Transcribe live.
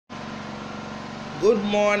Good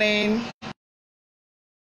morning.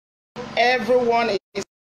 Everyone is in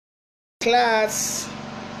class.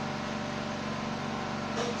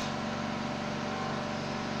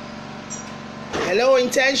 Hello,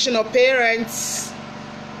 intentional parents.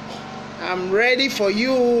 I'm ready for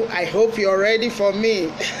you. I hope you're ready for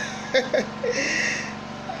me.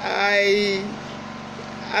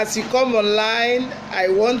 As you come online, I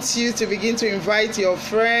want you to begin to invite your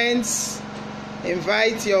friends,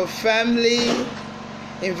 invite your family,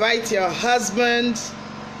 invite your husband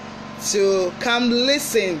to come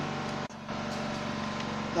listen.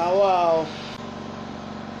 Now, wow.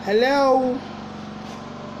 Hello.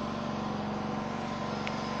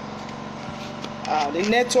 The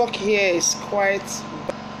network here is quite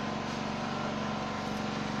bad.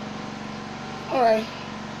 All right.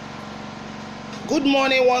 Good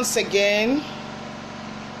morning once again.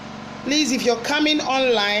 Please, if you're coming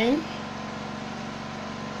online,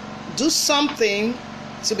 do something.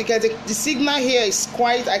 So because the signal here is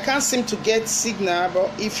quite, I can't seem to get signal,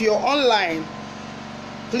 but if you're online,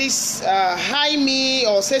 please hi me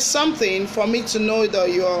or say something for me to know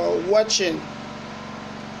that you're watching.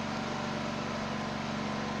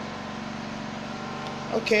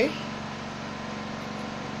 Okay.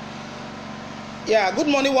 Yeah, good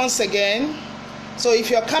morning once again. So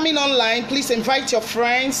if you're coming online, please invite your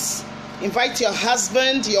friends, invite your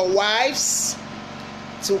husband, your wives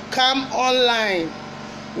to come online.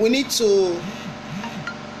 We need to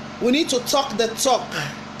talk the talk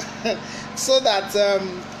so that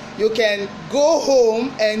you can go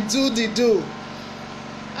home and do the do.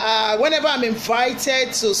 Whenever I'm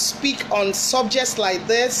invited to speak on subjects like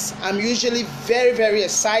this, I'm usually very, very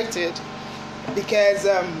excited because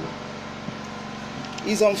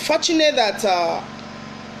it's unfortunate that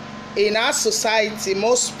in our society,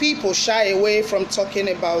 most people shy away from talking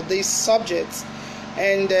about these subjects.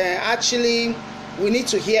 And actually, we need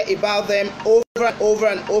to hear about them over and over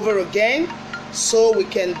and over again so we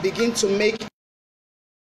can begin to make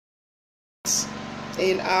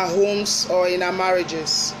in our homes or in our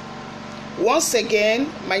marriages. Once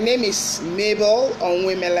again, my name is Mabel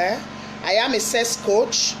Onwuemela. I am a sex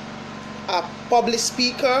coach, a public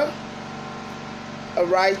speaker, a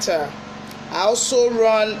writer. I also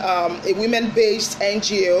run a women-based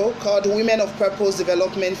NGO called Women of Purpose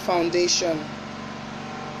Development Foundation.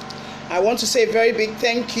 I want to say a very big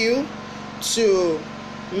thank you to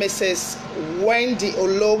Mrs. Wendy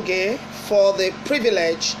Ologe for the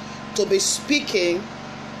privilege to be speaking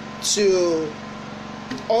to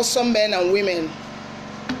awesome men and women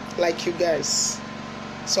like you guys.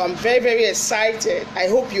 So I'm very, very excited. I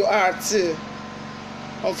hope you are too.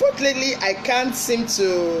 Unfortunately, I can't seem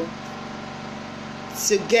to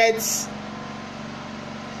get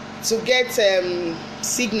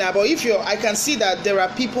signal, but I can see that there are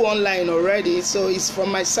people online already, so it's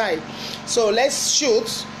from my side. So let's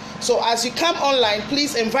shoot. So as you come online,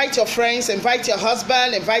 please invite your friends, invite your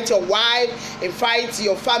husband, invite your wife, invite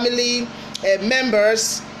your family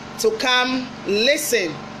members to come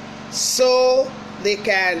listen so they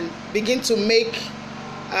can begin to make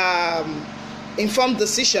informed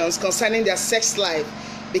decisions concerning their sex life,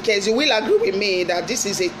 because you will agree with me that this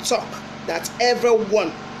is a talk that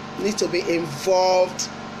everyone needs to be involved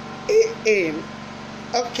in.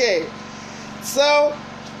 Okay, so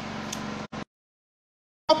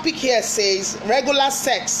topic here says regular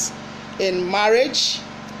sex in marriage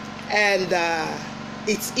and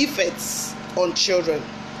its effects on children.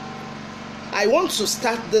 I want to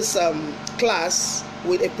start this class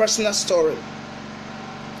with a personal story.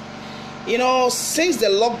 You know, since the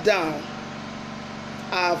lockdown,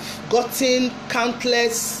 I've gotten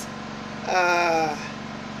countless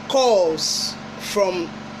calls from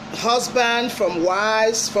husbands, from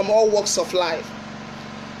wives, from all walks of life,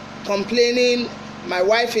 complaining, my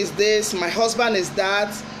wife is this, my husband is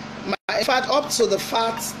that. In fact, up to the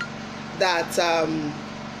fact that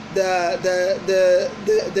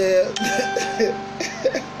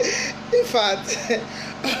in fact,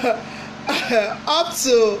 up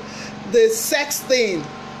to the sex thing.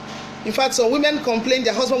 In fact, some women complain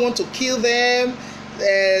their husband want to kill them.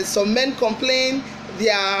 Some men complain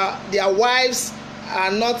their wives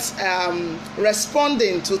are not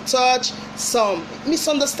responding to touch. Some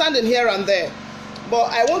misunderstanding here and there. But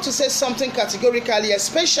I want to say something categorically,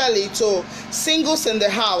 especially to singles in the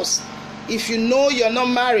house. If you know you're not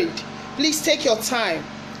married, please take your time.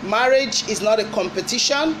 Marriage is not a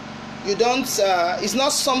competition. You don't. It's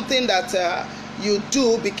not something that you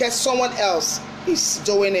do because someone else is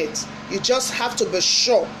doing it. You just have to be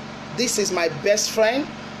sure, this is my best friend,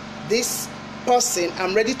 this person,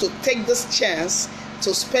 I'm ready to take this chance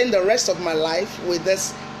to spend the rest of my life with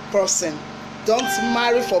this person. Don't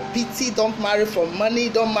marry for pity, don't marry for money,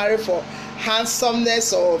 don't marry for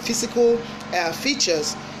handsomeness or physical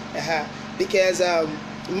features, because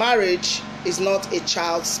marriage is not a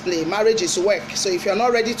child's play. Marriage is work. So if you're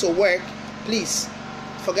not ready to work, please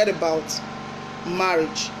forget about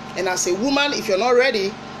marriage. And as a woman, if you're not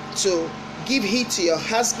ready to give heed to your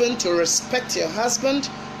husband, to respect your husband,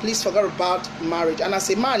 please forget about marriage. And as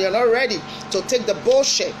a man, you're not ready to take the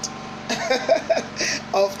bullshit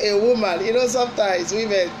of a woman. You know, sometimes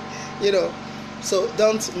women, you know, so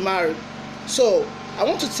don't marry. So I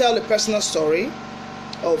want to tell a personal story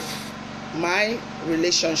of my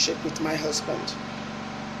relationship with my husband.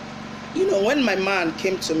 You know, when my man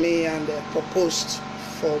came to me and proposed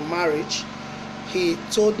for marriage, he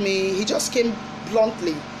told me, he just came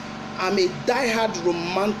bluntly, I'm a die-hard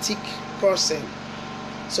romantic person.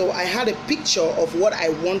 So I had a picture of what I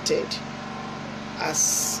wanted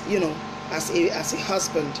as, you know, as a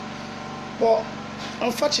husband. But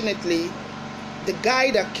unfortunately, the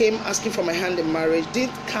guy that came asking for my hand in marriage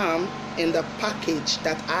didn't come in the package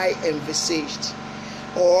that I envisaged,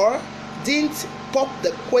 or didn't pop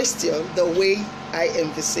the question the way I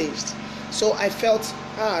envisaged. So I felt,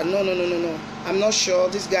 no. I'm not sure,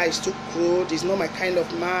 this guy is too crude, he's not my kind of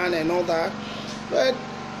man and all that. But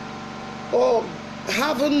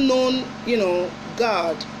having known, you know,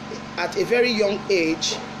 God at a very young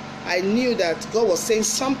age, I knew that God was saying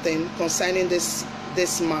something concerning this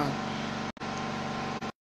man.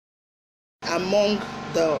 Among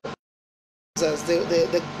the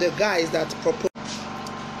guys that proposed.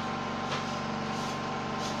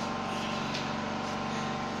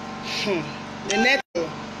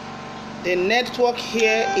 The network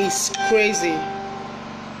here is crazy.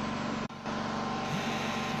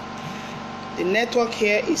 The network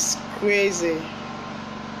here is crazy.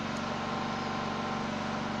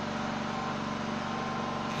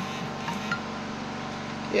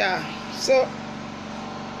 Yeah, so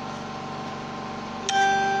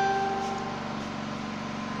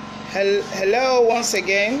hello once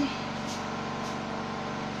again.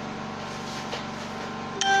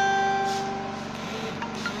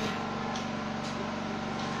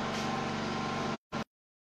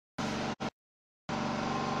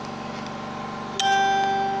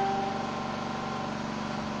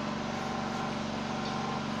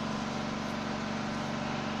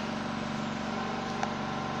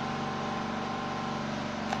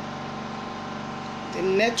 The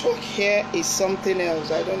network here is something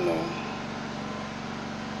else. I don't know.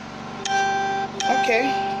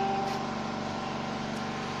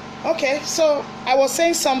 Okay, so I was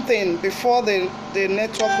saying something before the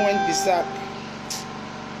network went berserk.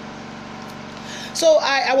 So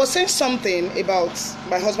I was saying something about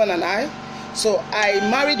my husband and I. So I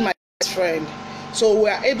married my best friend. So we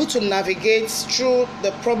are able to navigate through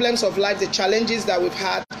the problems of life, the challenges that we've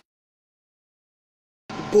had.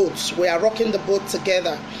 Boats. We are rocking the boat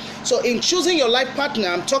together. So in choosing your life partner,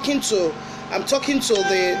 I'm talking to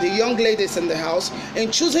the young ladies in the house.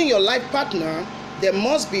 In choosing your life partner, there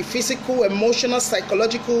must be physical, emotional,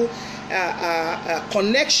 psychological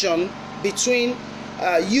connection between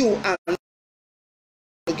you and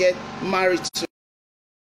to get married to.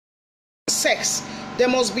 Sex, there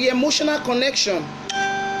must be emotional connection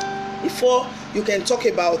before you can talk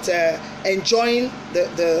about enjoying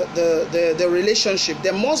the relationship.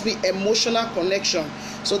 There must be emotional connection.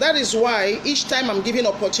 So that is why each time I'm giving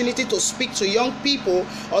opportunity to speak to young people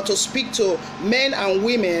or to speak to men and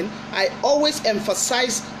women, I always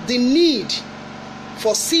emphasize the need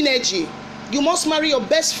for synergy. You must marry your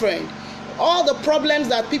best friend. All the problems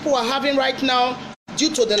that people are having right now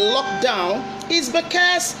due to the lockdown is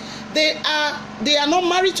because they are not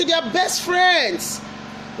married to their best friends.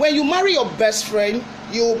 When you marry your best friend,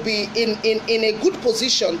 you'll be in a good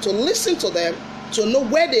position to listen to them, to know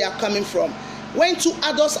where they are coming from. When two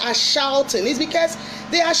adults are shouting, it's because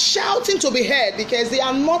they are shouting to be heard, because they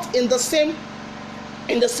are not in the same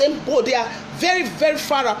boat. They are very, very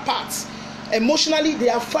far apart. Emotionally, they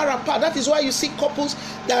are far apart. That is why you see couples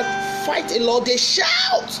that fight a lot. They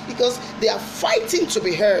shout because they are fighting to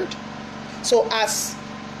be heard. So as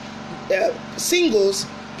singles,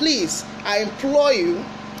 please, I implore you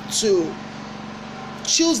to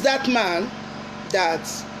choose that man that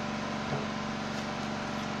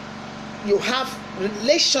you have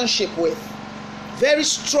relationship with, very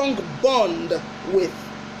strong bond with,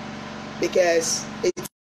 because it's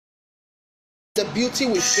the beauty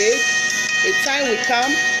we fade. A time will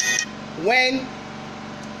come when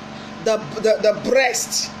the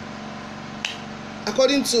breast,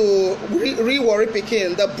 according to Re-Worry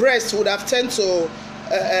Pekin, the breast would have turned to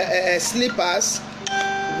slippers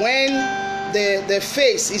when the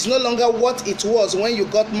face is no longer what it was when you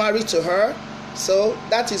got married to her. So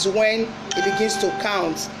that is when it begins to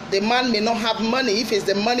count. The man may not have money if it's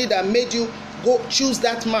the money that made you go choose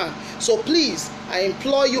that man. So please, I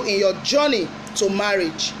implore you in your journey to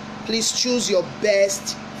marriage, please choose your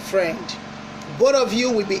best friend. Both of you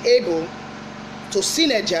will be able to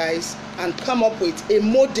synergize and come up with a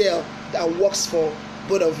model that works for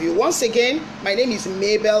both of you. Once again, my name is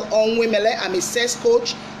Mabel Onwuemela. I'm a sex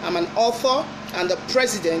coach, I'm an author, and the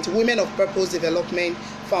president, Women of Purpose Development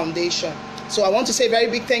Foundation. So I want to say a very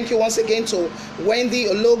big thank you once again to Wendy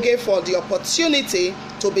Ologe for the opportunity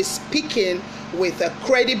to be speaking with a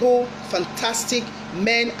credible, fantastic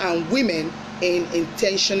men and women in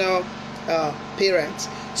intentional parents.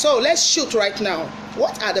 So let's shoot right now.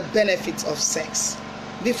 What are the benefits of sex?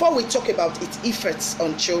 Before we talk about its effects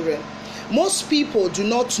on children, most people do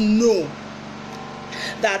not know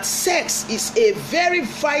that sex is a very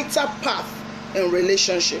vital part in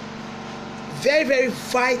relationship. Very, very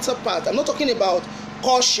vital part. I'm not talking about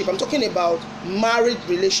courtship, I'm talking about married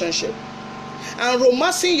relationship. And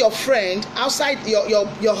romancing your friend outside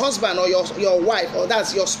your husband or your wife, or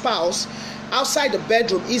that's your spouse, outside the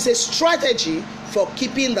bedroom is a strategy for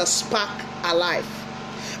keeping the spark alive.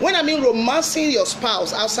 When I mean romancing your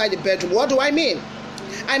spouse outside the bedroom, what do I mean?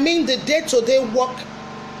 I mean the day-to-day walk,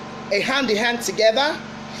 a hand in hand together,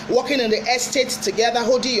 walking in the estate together,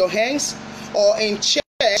 holding your hands, or in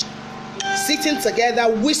church, sitting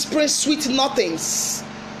together, whispering sweet nothings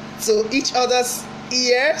to each other's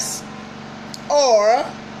ears, or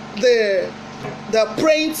the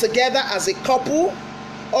praying together as a couple,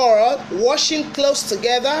 or washing clothes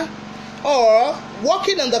together, or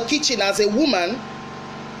walking in the kitchen as a woman,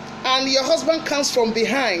 and your husband comes from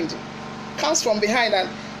behind and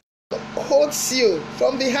holds you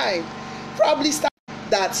from behind. Probably start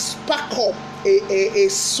that spark up a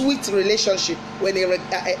sweet relationship when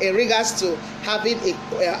in regards to having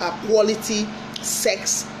a quality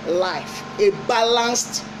sex life, a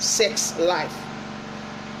balanced sex life.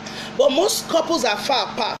 But most couples are far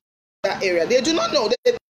apart in that area. They do not know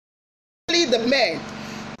that the men.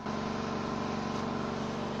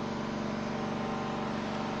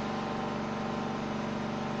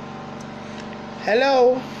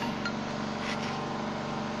 Hello.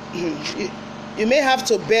 You may have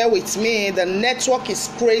to bear with me. The network is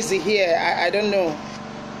crazy here. I don't know.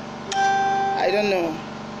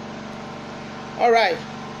 All right.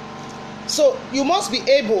 So you must be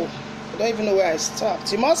able. I don't even know where I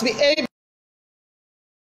stopped. You must be able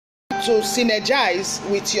to synergize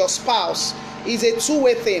with your spouse. It's a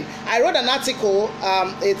two-way thing. I wrote an article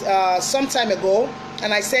some time ago,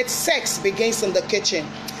 and I said sex begins in the kitchen.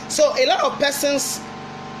 So a lot of persons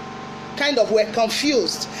kind of were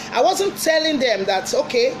confused. I wasn't telling them that,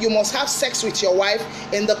 okay, you must have sex with your wife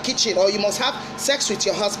in the kitchen, or you must have sex with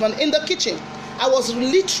your husband in the kitchen. I was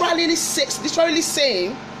literally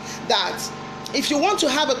saying that if you want to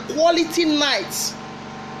have a quality night,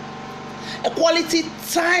 a quality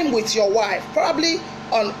time with your wife, probably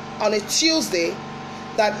on a Tuesday,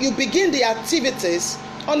 that you begin the activities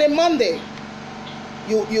on a Monday.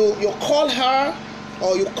 You call her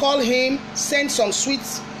or you call him, send some sweet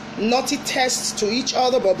naughty texts to each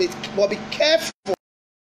other, but be careful.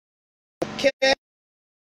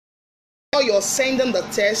 You're sending the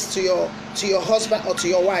text to your husband or to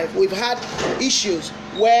your wife. We've had issues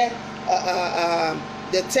where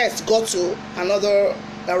the text got to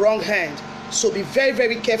a wrong hand. So be very,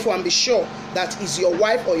 very careful and be sure that is your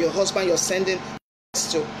wife or your husband you're sending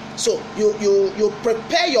text to. So you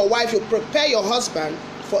prepare your wife, you prepare your husband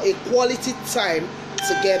for a quality time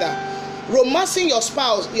together. Romancing your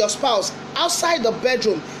spouse outside the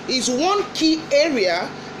bedroom is one key area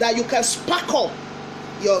that you can spark up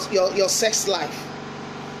your sex life.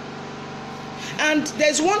 And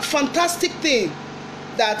there's one fantastic thing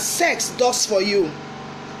that sex does for you.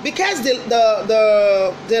 Because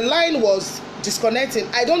the line was disconnecting,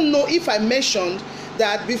 I don't know if I mentioned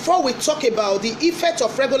that before we talk about the effect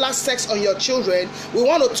of regular sex on your children, we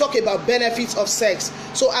want to talk about benefits of sex.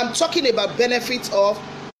 So I'm talking about benefits of sex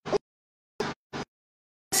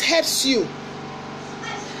helps you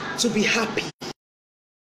to be happy.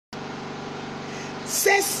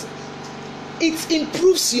 Sex, it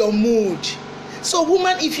improves your mood. So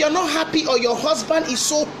woman, if you're not happy or your husband is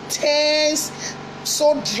so tense,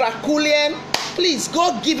 so Draculian, please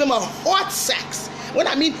go give him a hot sex. When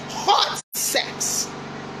I mean hot sex,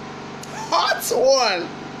 hot one.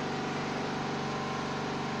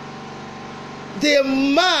 The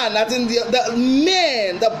man, as in the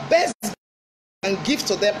men, the best and give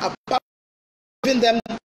to them apart giving them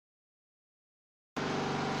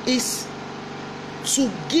is to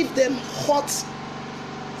give them hot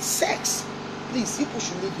sex. Please, people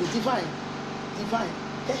should leave you. Divine,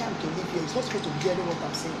 tell him to leave here. He's not supposed to be hearing what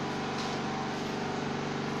I'm saying.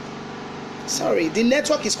 Sorry, the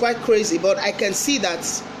network is quite crazy, but I can see that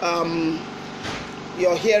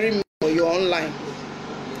you're hearing me or you're online.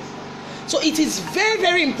 So it is very,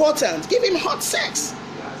 very important. Give him hot sex.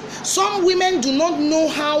 Some women do not know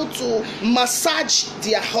how to massage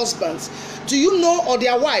their husbands. Do you know, or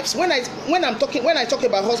their wives? When I talk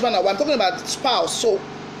about husband or wife, I'm talking about spouse. So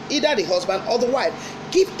either the husband or the wife,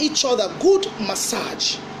 give each other good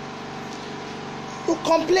massage. You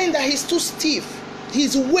complain that he's too stiff.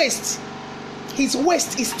 His waist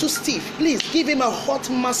is too stiff. Please give him a hot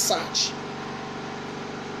massage.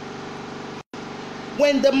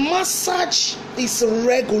 When the massage is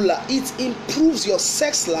regular, it improves your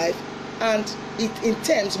sex life, and it in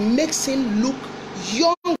terms makes him look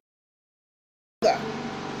younger.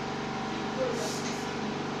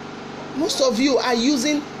 Most of you are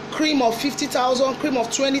using cream of 50,000, cream of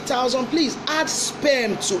 20,000. Please add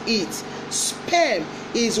sperm to it. Sperm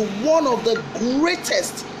is one of the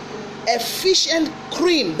greatest efficient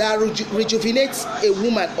cream that rejuvenates a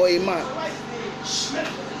woman or a man.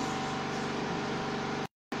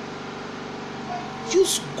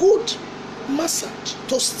 Use good massage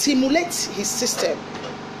to stimulate his system.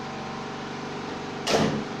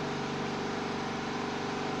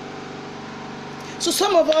 So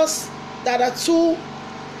some of us that are too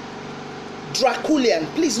Draculian,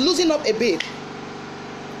 please loosen up a bit.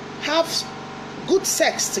 Have good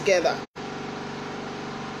sex together.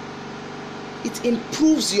 It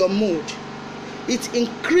improves your mood. It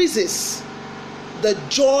increases the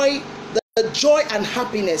joy and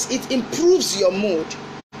happiness. It improves your mood.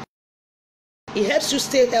 It helps you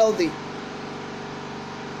stay healthy.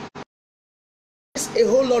 It's a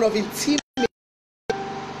whole lot of intimacy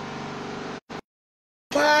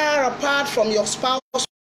far apart from your spouse.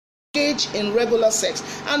 Engage in regular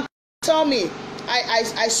sex. And tell me,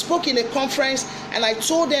 I spoke in a conference and I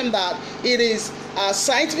told them that it is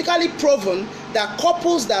scientifically proven that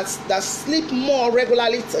couples that sleep more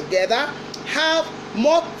regularly together have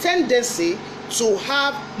more tendency to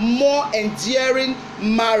have more enduring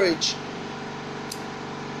marriage.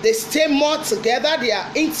 They stay more together, they are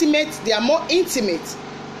intimate, they are more intimate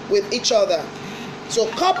with each other. So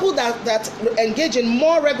couples that engage in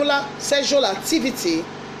more regular sexual activity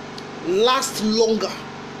last longer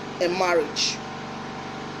in marriage.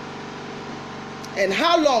 And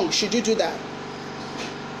how long should you do that?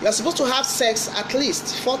 You're supposed to have sex at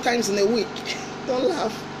least 4 times in a week. Don't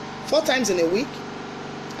laugh. 4 times in a week,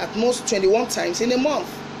 at most 21 times in a month.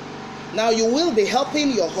 Now you will be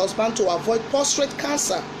helping your husband to avoid prostate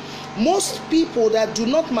cancer. Most people that do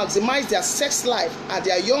not maximize their sex life at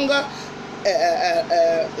their younger,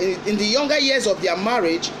 in the younger years of their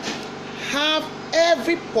marriage, have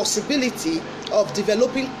every possibility of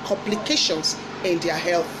developing complications in their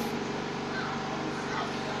health.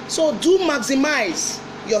 So do maximize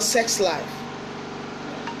your sex life.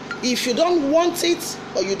 If you don't want it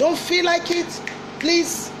or you don't feel like it,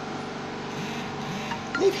 please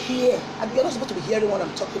leave here. You're not supposed to be hearing what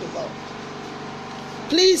I'm talking about.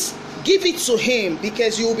 Please give it to him,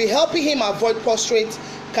 because you will be helping him avoid prostate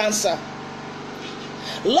cancer.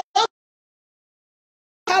 Low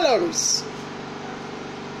calories.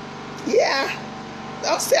 Yeah,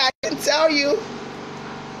 don't say I can tell you.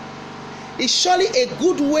 It's surely a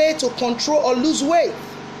good way to control or lose weight.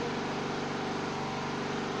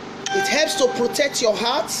 It helps to protect your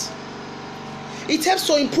heart. It helps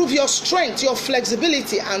to improve your strength, your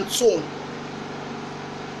flexibility and tone.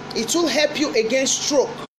 It will help you against stroke.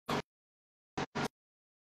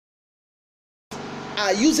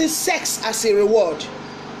 Using sex as a reward.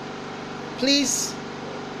 Please,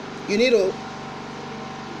 you need to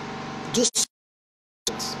do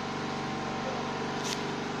something.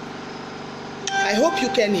 I hope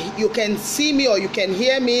you can see me or you can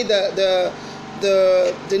hear me. The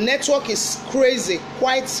network is crazy,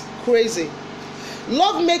 quite crazy.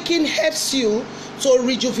 Love making helps you to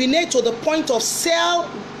rejuvenate to the point of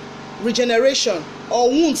cell regeneration or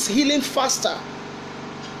wounds healing faster.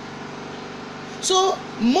 So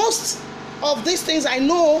most of these things, I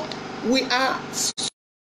know we are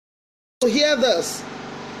to hear this.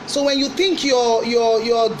 So when you think you're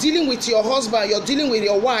dealing with your husband, you're dealing with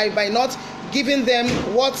your wife by not giving them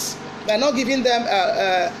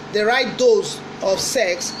the right dose of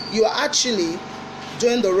sex, you are actually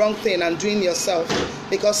doing the wrong thing and doing yourself,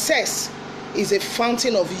 because sex is a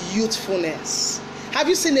fountain of youthfulness. Have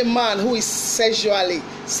you seen a man who is sexually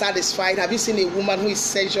satisfied? Have you seen a woman who is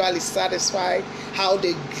sexually satisfied? How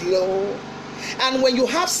they glow. And when you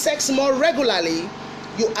have sex more regularly,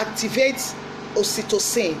 you activate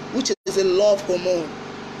oxytocin, which is a love hormone.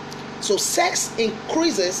 So sex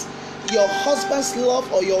increases your husband's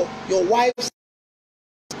love or your wife's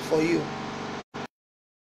love for you.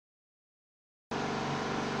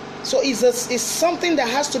 So it's something that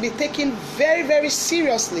has to be taken very, very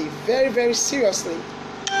seriously. Very, very seriously.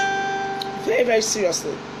 Very, very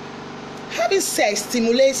seriously. Having sex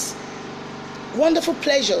stimulates wonderful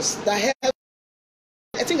pleasures that help.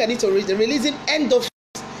 I think I need to read the releasing endorphins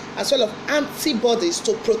as well as antibodies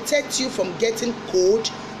to protect you from getting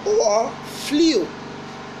cold or flu.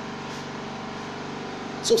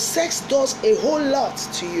 So sex does a whole lot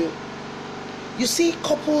to you. You see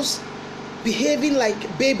couples behaving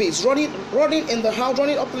like babies, running in the house,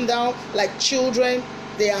 running up and down like children.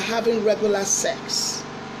 They are having regular sex.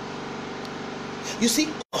 You see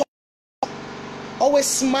couples always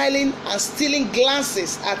smiling and stealing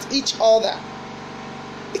glances at each other.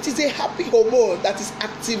 It is a happy hormone that is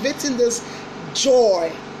activating this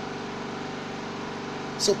joy.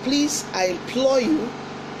 So please, I implore you,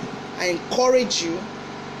 I encourage you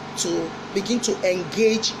to begin to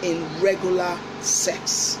engage in regular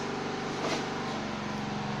sex.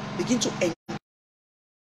 Begin to engage in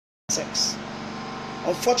sex.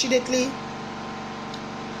 Unfortunately,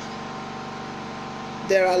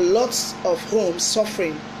 there are lots of homes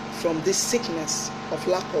suffering from this sickness of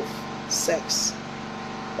lack of sex.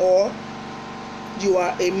 Or you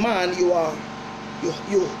are a man, you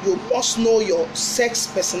must know your sex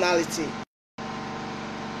personality.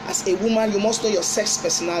 As a woman, you must know your sex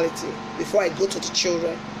personality. Before I go to the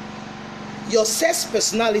children, your sex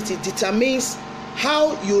personality determines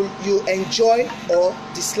how you enjoy or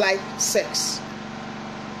dislike sex.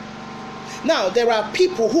 Now, there are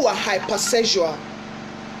people who are hypersexual,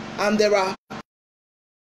 and there are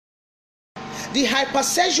the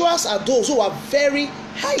hypersexuals are those who are very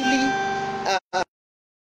highly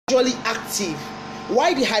sexually active,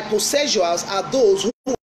 while the hyposexuals are those who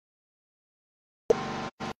are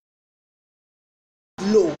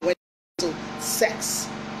low when it comes to sex.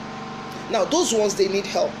 Now, those ones, they need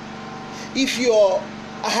help. If you're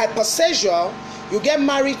a hypersexual, you get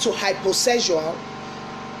married to hyposexual,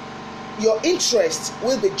 your interest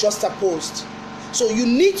will be juxtaposed. So you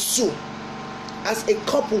need to, as a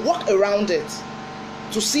couple, work around it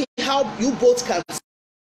to see how you both can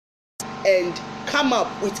and come up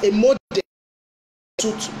with a model that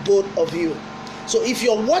suits both of you. So if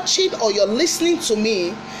you're watching or you're listening to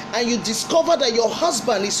me and you discover that your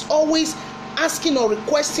husband is always asking or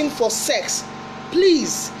requesting for sex,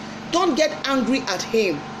 please don't get angry at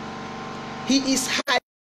him. He is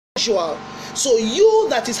hypersexual. So you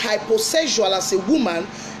that is hyposexual as a woman,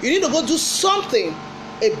 you need to go do something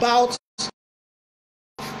about.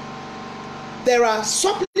 There are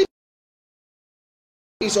supplements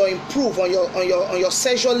or improve on your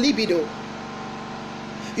sexual libido.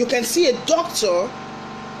 You can see a doctor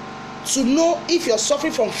to know if you're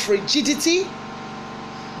suffering from frigidity.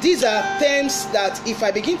 These are terms that if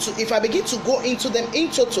I begin to go into them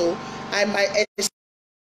in total, I might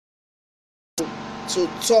to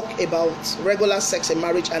talk about regular sex and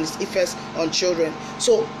marriage and its effects on children.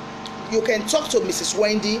 So you can talk to Mrs.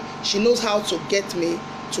 Wendy. She knows how to get me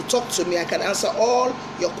to talk to me. I can answer all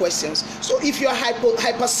your questions. So if you're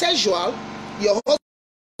hypersexual, your husband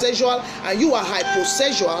is sexual and you are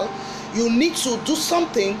hyposexual, you need to do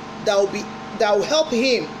something that will help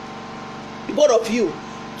him, both of you,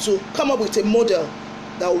 to come up with a model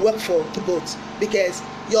that will work for both. Because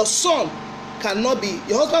your husband's son cannot be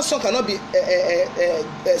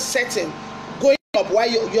certain going up while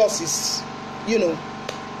yours is, you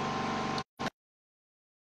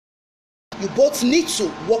both need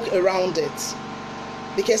to work around it.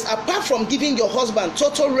 Because apart from giving your husband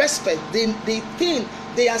total respect, they think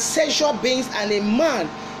they are sexual beings, and a man,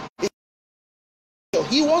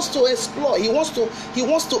 he wants to explore, he wants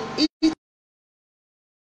to eat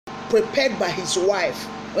prepared by his wife.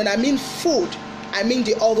 When I mean food, I mean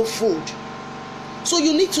the other food. So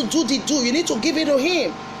you need to you need to give it to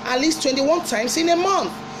him at least 21 times in a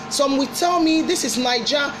month. Some will tell me, this is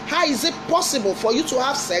Niger, how is it possible for you to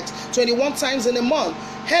have sex 21 times in a month?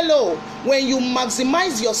 Hello, when you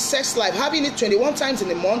maximize your sex life, having it 21 times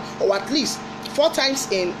in a month, or at least 4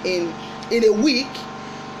 times in a week,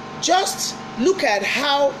 just look at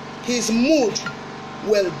how his mood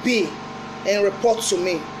will be and report to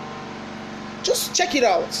me. Just check it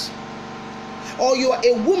out. Or you are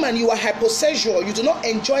a woman, you are hyposexual, you do not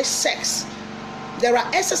enjoy sex. There are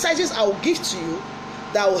exercises I will give to you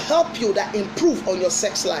that will help you, that improve on your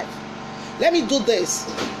sex life. Let me do this.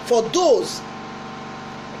 For those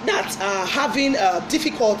that are having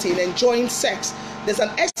difficulty in enjoying sex, there's an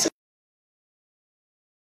exercise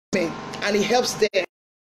and it helps them.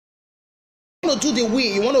 You want to do the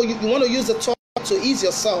wee, you want to use the toilet to ease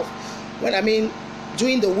yourself. When I mean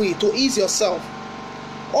doing the wee, to ease yourself,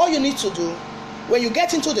 all you need to do when you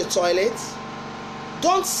get into the toilet,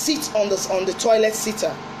 don't sit on the toilet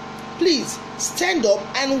seater. Please stand up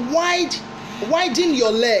and widen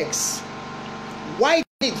your legs. Widen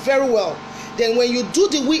it very well. Then when you do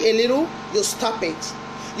the wee a little, you stop it.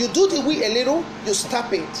 You do the wee a little, you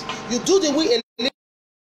stop it. You do the wee a little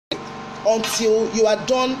until you are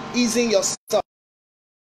done easing yourself.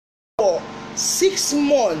 For 6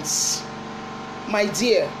 months, my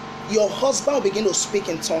dear, your husband will begin to speak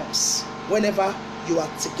in tongues whenever you are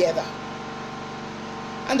together.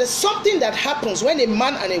 And there's something that happens when a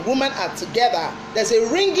man and a woman are together. There's a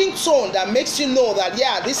ringing tone that makes you know that,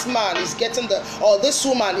 yeah, this man is getting or this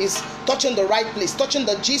woman is touching the right place, touching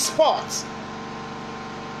the G spot.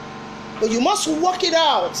 But you must work it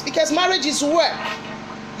out, because marriage is work.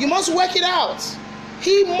 You must work it out.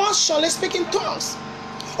 He must surely speak in tongues.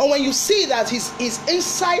 Or when you see that he's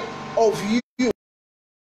inside of you,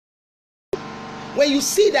 when you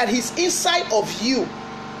see that he's inside of you,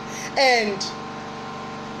 and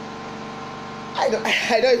I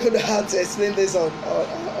don't even know how to explain this on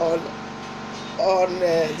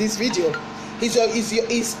this video. He's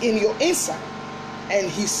in your inside, and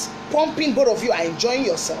he's pumping. Both of you are enjoying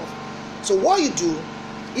yourself. So what you do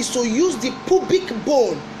is to use the pubic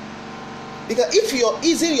bone, because if you're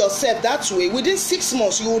easing yourself that way, within 6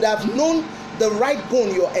 months you would have known the right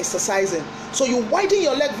bone you're exercising. So you widen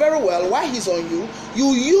your leg very well while he's on you.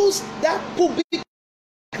 You use that pubic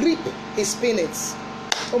grip his penis.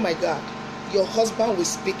 Oh my God. Your husband will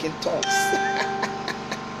speak in tongues.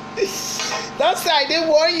 That's why I didn't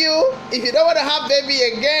warn you. If you don't want to have baby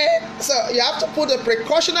again, so you have to put the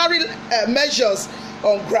precautionary measures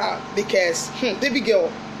on ground, because baby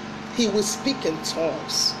girl, he will speak in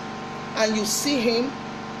tongues, and you see him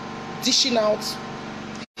dishing out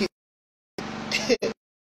his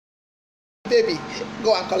baby,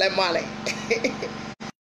 go and collect money.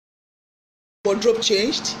 Wardrobe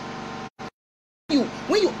changed.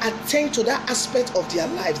 When you attend to that aspect of their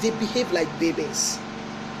lives, they behave like babies.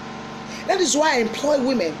 That is why I employ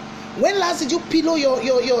women. When last did you pillow your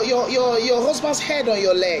husband's head on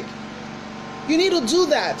your leg? You need to do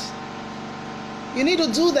that. You need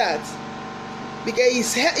to do that,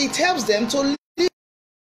 because it helps them to live.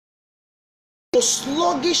 The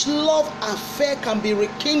sluggish love affair can be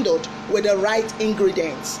rekindled with the right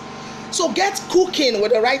ingredients. So get cooking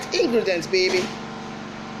with the right ingredients, baby.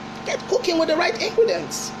 Get cooking with the right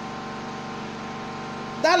ingredients.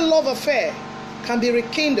 That love affair can be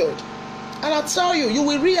rekindled. And I'll tell you, you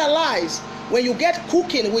will realize when you get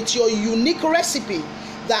cooking with your unique recipe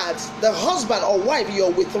that the husband or wife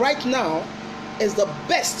you're with right now is the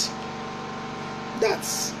best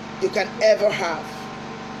that you can ever have.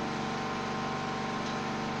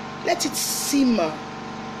 Let it simmer.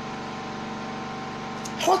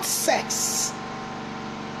 Hot sex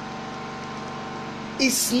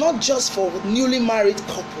is not just for newly married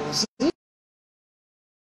couples.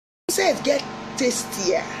 Say it get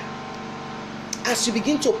tastier as you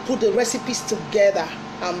begin to put the recipes together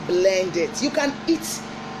and blend it. You can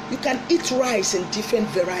eat rice in different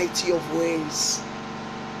variety of ways.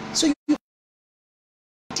 So you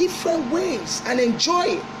different ways and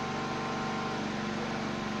enjoy it.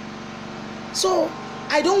 So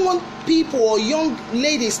I don't want people or young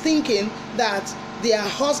ladies thinking that their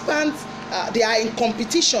husbands they are in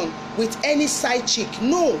competition with any side chick.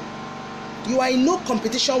 No, you are in no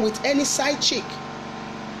competition with any side chick.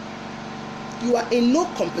 You are in no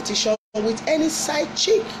competition with any side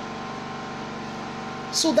chick.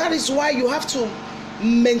 So that is why you have to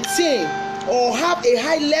maintain or have a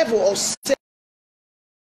high level of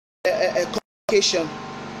communication.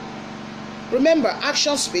 Remember,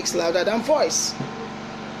 action speaks louder than voice.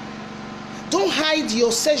 Don't hide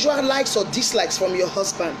your sexual likes or dislikes from your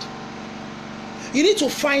husband. You need to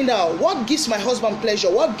find out what gives my husband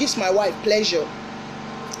pleasure, what gives my wife pleasure.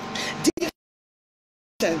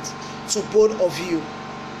 Different to both of you.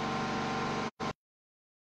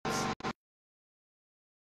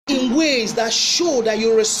 In ways that show that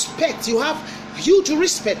you respect, you have huge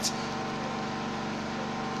respect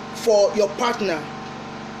for your partner.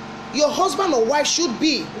 Your husband or wife should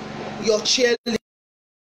be your cheerleader.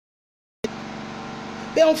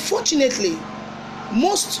 But unfortunately,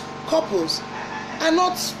 most couples are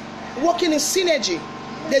not working in synergy.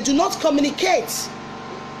 They do not communicate.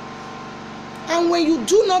 And when you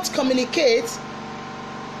do not communicate,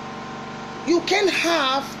 you can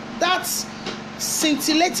have that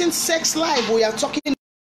scintillating sex life we are talking.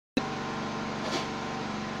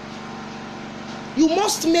 You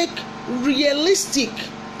must make realistic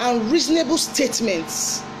and reasonable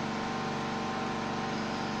statements.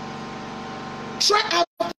 Try out.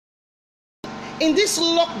 In this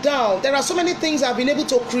lockdown, there are so many things I've been able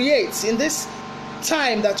to create in this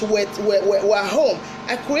time that we're home.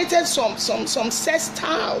 I created some sex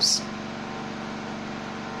styles.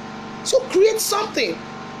 So create something.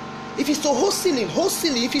 If it's to host healing.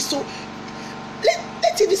 If it's to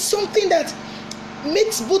let it be something that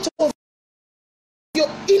makes both of your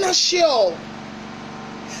inner shell.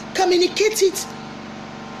 Communicate it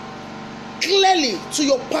clearly to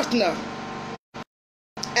your partner.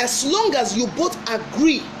 As long as you both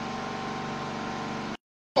agree,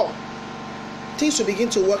 things will begin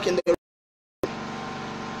to work in the.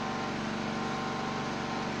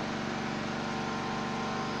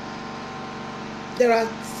 There are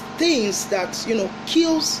things that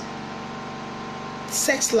kills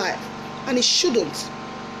sex life, and it shouldn't.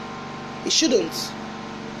 It shouldn't.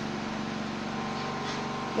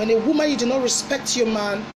 When a woman, you do not respect your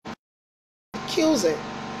man, it kills it.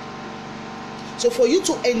 So for you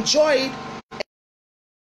to enjoy it,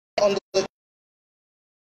 you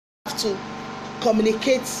have to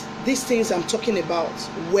communicate these things I'm talking about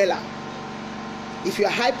well. If you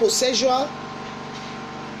are hyposexual,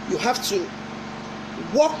 you have to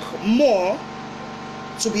work more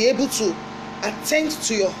to be able to attend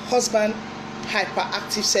to your husband's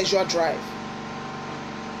hyperactive sexual drive.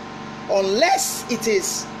 Unless it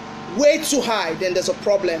is way too high, then there's a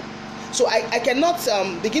problem. So I cannot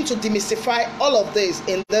begin to demystify all of this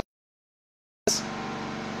in this,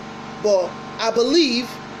 but I believe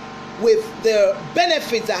with the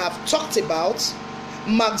benefits I have talked about,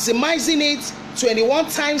 maximizing it 21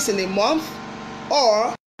 times in a month,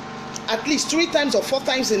 or at least 3 times or 4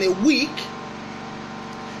 times in a week,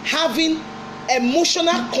 having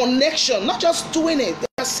emotional connection, not just doing it. There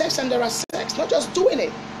are sex and there are sex, not just doing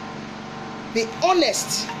it. Be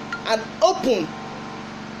honest and open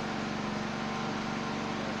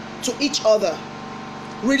to each other.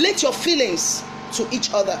 Relate your feelings to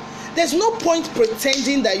each other. There's no point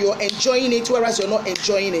pretending that you're enjoying it whereas you're not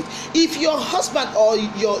enjoying it. If your husband or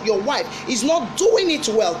your wife is not doing it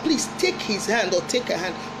well, please take his hand or take her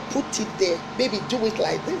hand, put it there. Baby, do it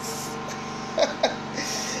like this.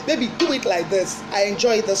 Baby, do it like this. I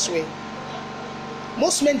enjoy it this way.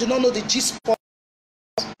 Most men do not know the G-spot.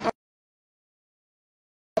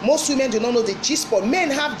 Most women do not know the G-spot. Men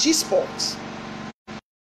have G-spots,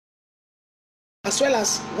 as well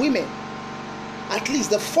as women. At least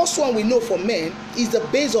the first one we know for men is the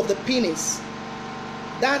base of the penis.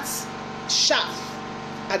 That's shaft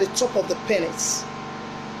at the top of the penis.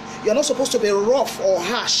 You're not supposed to be rough or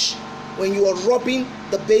harsh when you are rubbing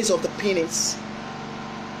the base of the penis.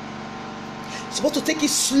 You're supposed to take it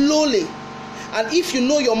slowly. And if you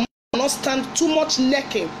know your man will not stand too much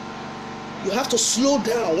necking, you have to slow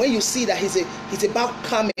down when you see that he's about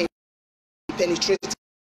coming, penetrating.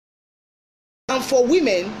 And for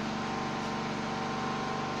women,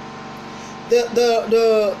 their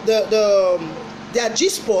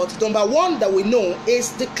G-spot, number one that we know,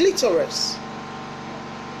 is the clitoris.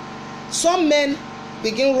 Some men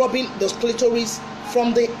begin rubbing the clitoris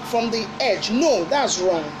from the edge. No, that's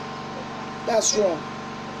wrong. That's wrong.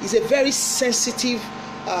 It's a very sensitive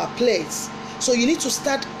place. So you need to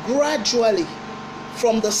start gradually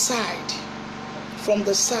from the side. From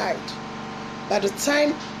the side. By the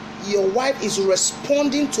time your wife is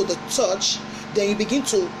responding to the touch, then you begin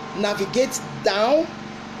to navigate down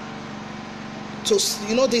to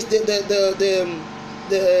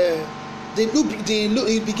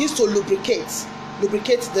it begins to lubricate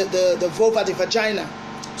the vulva, the vagina.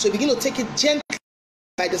 So you begin to take it gently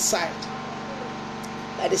by the side.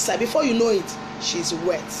 By the side. Before you know it, she's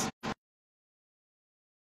wet.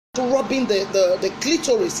 Rubbing the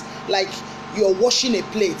clitoris like you're washing a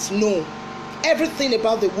plate. No. Everything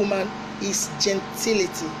about the woman is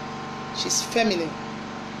gentility. She's feminine.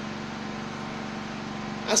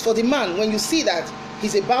 As for the man, when you see that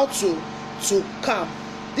he's about to come,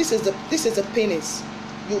 this is the penis.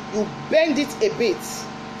 You bend it a bit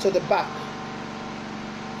to the back.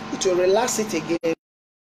 It will relax it again.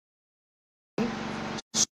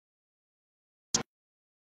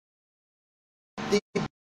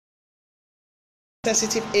 The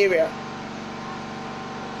sensitive area.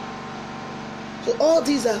 So all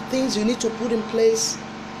these are things you need to put in place.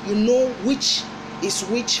 You know which is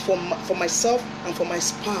which for myself and for my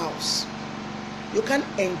spouse. You can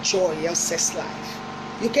enjoy your sex life.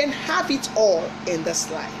 You can have it all in this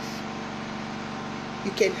life.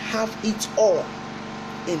 You can have it all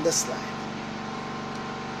in this life.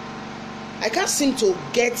 I can't seem to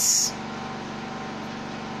get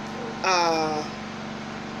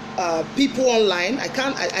people online.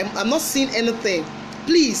 I'm not seeing anything.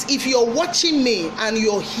 Please, if you're watching me and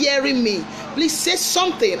you're hearing me, please say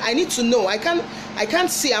something. I need to know. I can't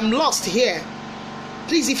see. I'm lost here.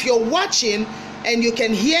 Please, if you're watching and you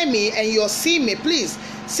can hear me and you're seeing me, please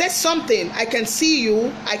say something. I can see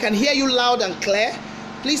you. I can hear you loud and clear.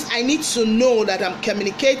 Please, I need to know that I'm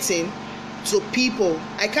communicating to people.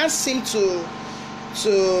 I can't seem to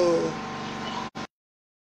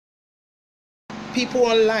people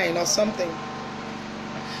online or something.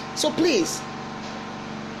 So please,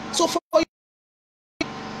 so for you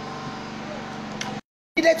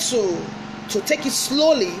needed to take it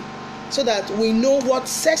slowly so that we know what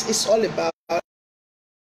sex is all about,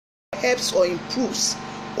 helps or improves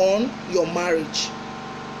on your marriage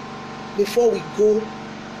before we go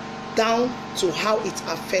down to how it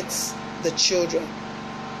affects the children.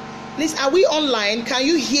 Please, are we online? Can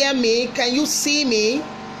you hear me? Can you see me?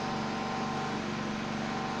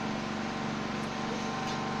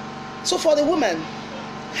 So for the woman,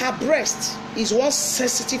 her breast is one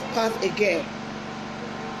sensitive part again.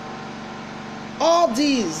 All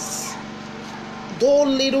these, though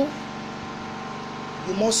little,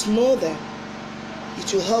 you must know them.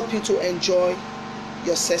 It will help you to enjoy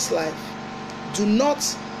your sex life. Do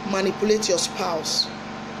not manipulate your spouse.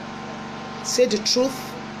 Say the truth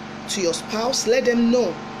to your spouse. Let them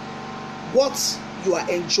know what you are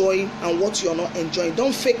enjoying and what you are not enjoying.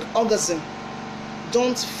 Don't fake orgasm.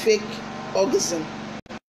 Don't fake orgasm.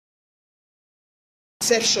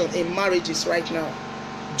 Exception in marriages right now.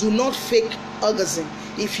 Do not fake orgasm.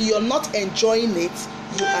 If you're not enjoying it,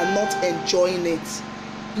 you are not enjoying it.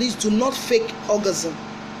 Please do not fake orgasm.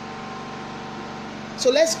 So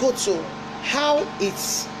let's go to how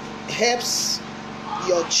it helps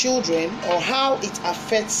your children or how it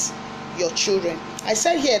affects your children. I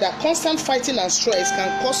said here that constant fighting and stress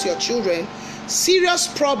can cause your children serious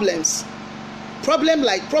problems.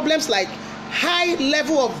 Problems like high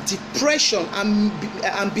level of depression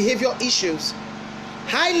and behavior issues,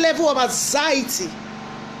 high level of anxiety,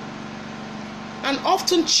 and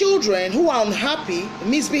often children who are unhappy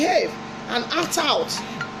misbehave and act out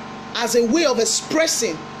as a way of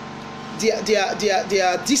expressing their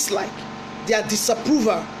dislike, their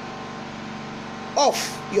disapproval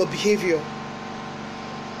of your behavior.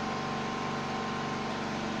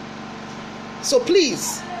 So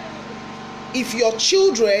please, if your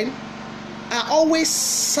children are always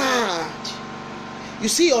sad, you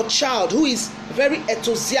see your child who is very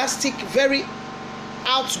enthusiastic, very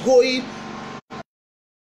outgoing,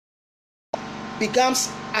 becomes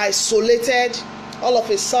isolated, all of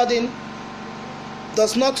a sudden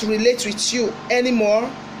does not relate with you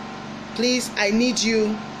anymore, please, I need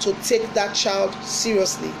you to take that child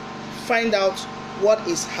seriously. Find out what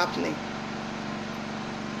is happening.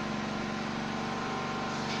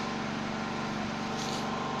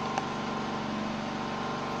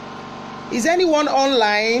 Is anyone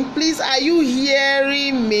online? Please, are you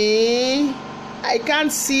hearing me? I can't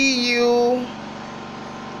see you.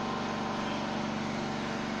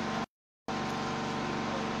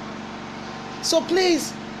 So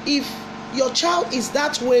please, if your child is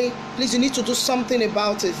that way, please, you need to do something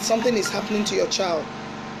about it. Something is happening to your child.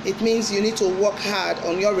 It means you need to work hard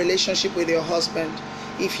on your relationship with your husband.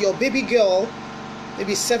 If your baby girl,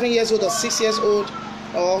 maybe 7 years old or 6 years old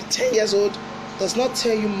or 10 years old, does not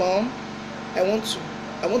tell you, Mom, I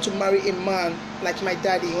want to marry a man like my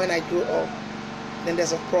daddy when I grow up, then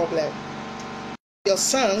there's a problem. Your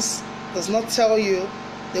sons does not tell you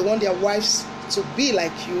they want their wives to be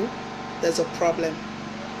like you, there's a problem.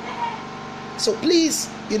 So please,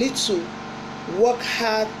 you need to work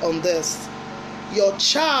hard on this. Your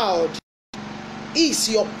child is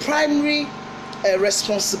your primary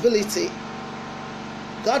responsibility.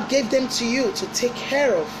 God gave them to you to take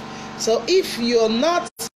care of. So if you're not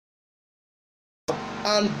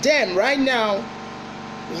on them right now,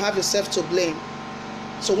 you have yourself to blame.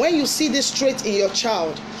 So when you see this trait in your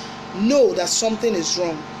child, know that something is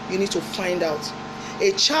wrong. You need to find out.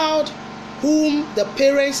 A child whom the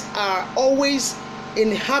parents are always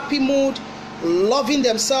in happy mood, loving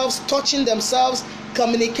themselves, touching themselves,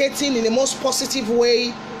 communicating in the most positive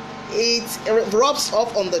way, it rubs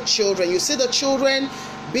off on the children. You see the children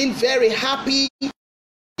being very happy, see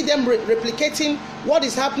them replicating what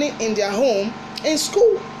is happening in their home in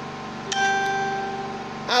school.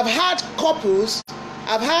 I've had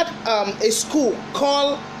a school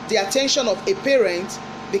call the attention of a parent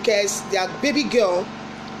because their baby girl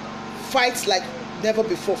fights like never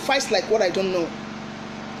before, fights like what I don't know.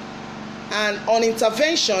 And on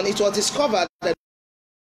intervention, it was discovered that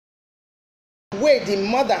way the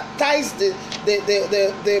mother ties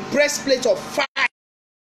the breastplate of fire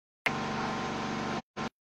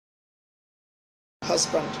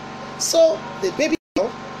husband. So the baby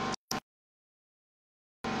girl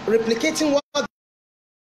replicating what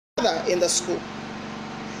in the school.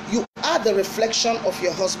 You are the reflection of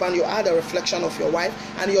your husband, you are the reflection of your wife,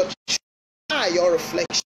 and your children are your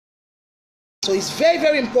reflection. So it's very,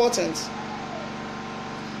 very important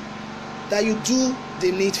that you do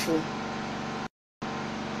the needful.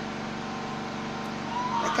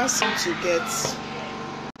 I can't seem to get.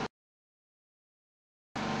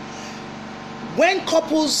 When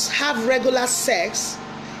couples have regular sex,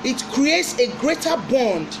 it creates a greater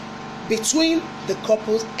bond between the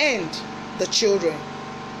couples and the children.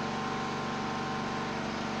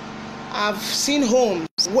 I've seen homes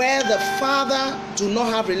where the father do not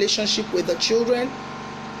have relationship with the children.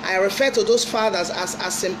 I refer to those fathers as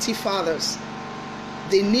absentee fathers.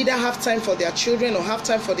 They neither have time for their children or have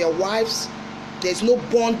time for their wives. There's no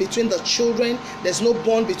bond between the children. There's no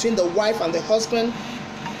bond between the wife and the husband.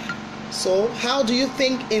 So how do you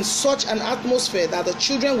think in such an atmosphere that the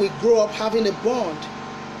children will grow up having a bond?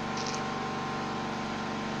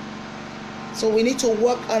 So we need to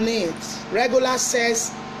work on it. Regular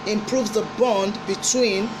sex improves the bond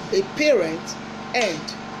between a parent and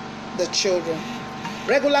the children.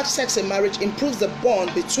 Regular sex in marriage improves the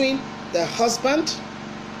bond between the husband,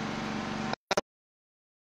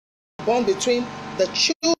 bond between the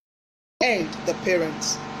children and the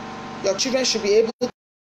parents. Your children should be able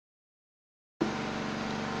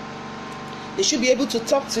to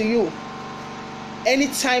talk to you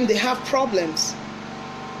anytime they have problems.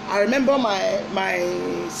 I remember my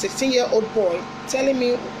 16-year-old boy telling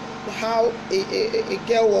me how a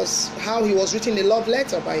girl was, how he was written a love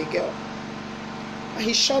letter by a girl. And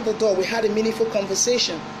he shut the door. We had a meaningful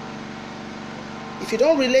conversation. If you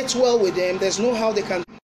don't relate well with them, there's no how they can.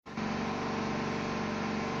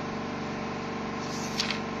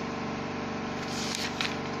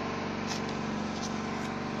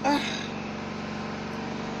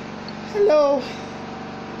 Hello.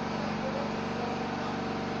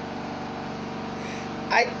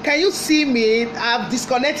 Can you see me? I've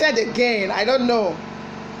disconnected again. I don't know.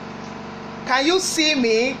 Can you see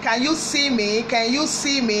me? Can you see me? Can you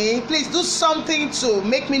see me? Please do something to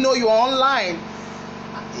make me know you're online.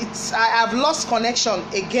 I've lost connection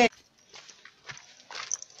again.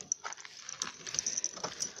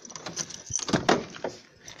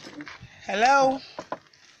 Hello?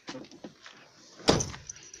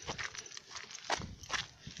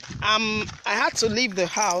 I had to leave the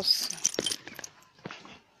house.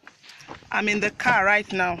 I'm in the car right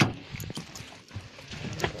now.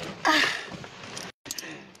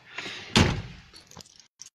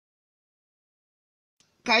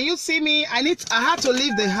 Can you see me? I had to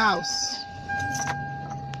leave the house.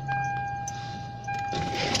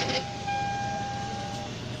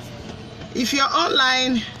 If you're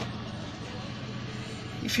online,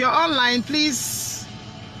 please.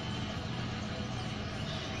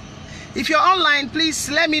 If you're online, please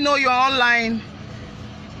let me know you're online.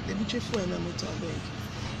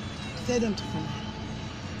 Tell them to come.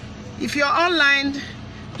 If you're online,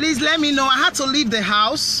 please let me know. I had to leave the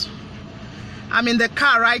house. I'm in the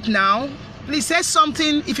car right now. Please say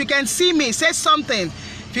something. If you can see me, say something.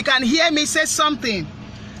 If you can hear me, say something.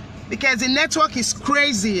 Because the network is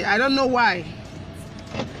crazy. I don't know why.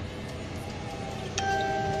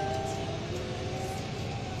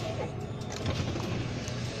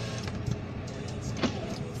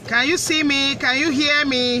 Can you see me? Can you hear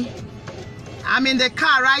me? I'm in the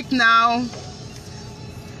car right now.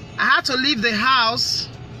 I had to leave the house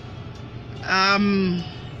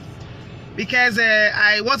because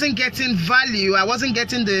I wasn't getting value. I wasn't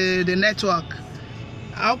getting the network.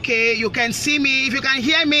 Okay, you can see me. If you can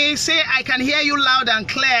hear me, say I can hear you loud and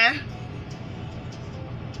clear.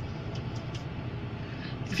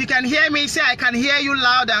 If you can hear me, say I can hear you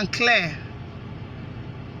loud and clear.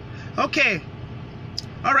 Okay.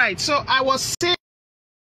 All right, so I was saying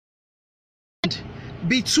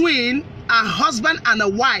between a husband and a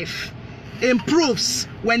wife improves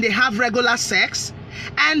when they have regular sex,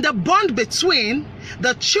 and the bond between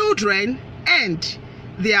the children and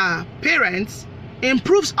their parents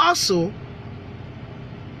improves also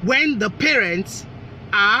when the parents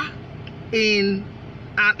are in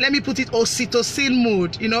let me put it, oxytocin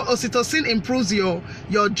mood. You know, oxytocin improves your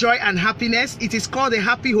joy and happiness. It is called a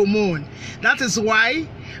happy hormone. That is why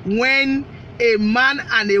when a man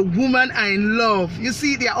and a woman are in love, you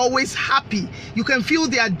see, they are always happy. You can feel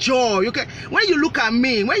their joy. You can, when you look at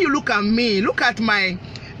me, look at my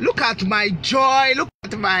joy, look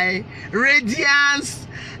at my radiance.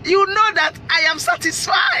 you know that I am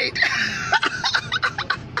satisfied.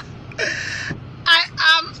 I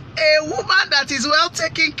am a woman that is well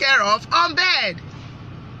taken care of on bed.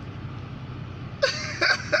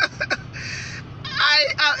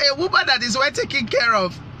 I am a woman that is well taken care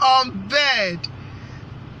of on bed.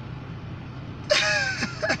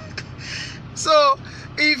 So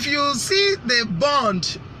if you see the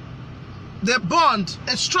bond,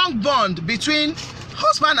 a strong bond between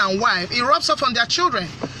husband and wife, it rubs off on their children.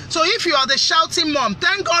 So if you are the shouting mom,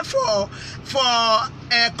 thank God for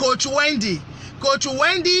Coach Wendy. Coach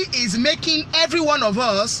Wendy is making every one of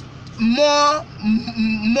us more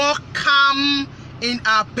calm in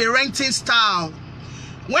our parenting style.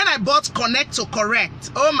 When I bought Connect to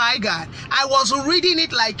Correct, oh my God, I was reading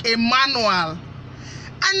it like a manual.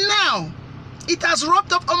 And now, it has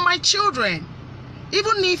rubbed off on my children.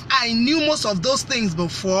 Even if I knew most of those things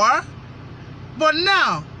before, but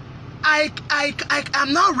now, I'm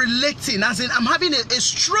now relating, as in I'm having a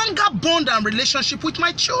stronger bond and relationship with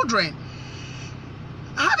my children.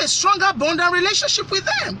 I have a stronger bond and relationship with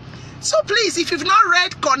them. So please, if you've not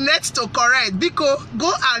read Connect to Correct, Biko,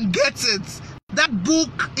 go and get it. That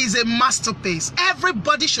book is a masterpiece.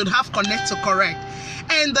 Everybody should have Connect to Correct.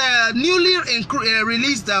 And the newly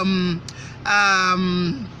released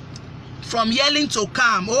From Yelling to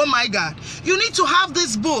Calm. Oh my God. You need to have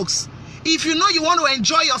these books if you know you want to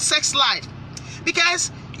enjoy your sex life.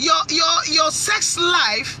 Because your sex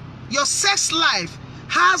life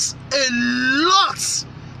has a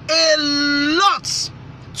lot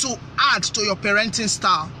to add to your parenting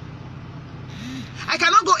style. I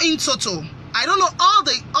cannot go in total. I don't know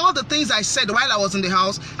all the things I said while I was in the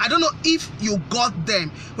house. I don't know if you got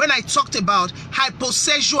them when I talked about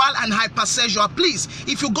hyposexual and hypersexual. Please,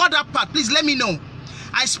 if you got that part, please let me know.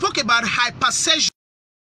 I spoke about hypersexual.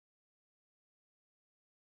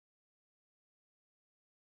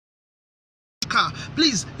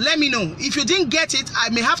 Please let me know. If you didn't get it, I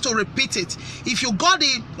may have to repeat it. If you got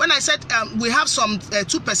it, when I said we have some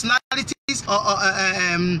two personalities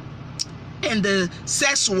in the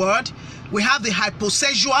sex world, we have the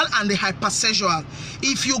hyposexual and the hypersexual.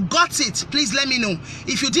 If you got it, please let me know.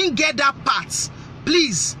 If you didn't get that part,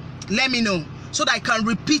 please let me know so that I can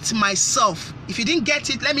repeat myself. If you didn't get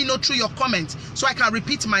it, let me know through your comments so I can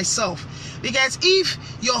repeat myself. Because if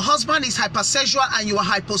your husband is hypersexual and you are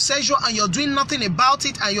hyposexual and you're doing nothing about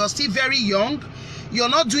it and you're still very young, you're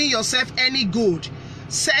not doing yourself any good.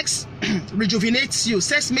 Sex rejuvenates you.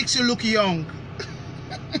 Sex makes you look young.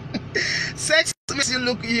 Sex makes you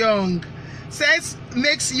look young. Sex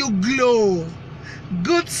makes you glow.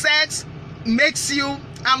 Good sex makes you...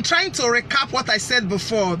 I'm trying to recap what I said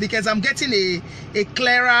before because I'm getting a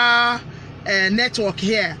clearer network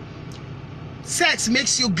here. Sex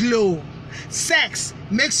makes you glow. Sex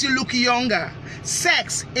makes you look younger.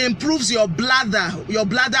 Sex improves your bladder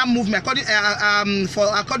movement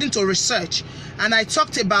according to research. And I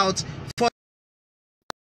talked about for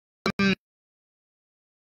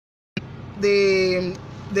the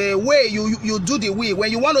way you do the wee.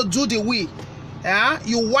 When you want to do the wee,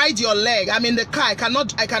 you wide your leg. I'm in the car. I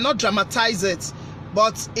cannot dramatize it.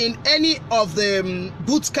 But in any of the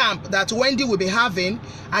boot camp that Wendy will be having,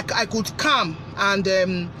 I could come and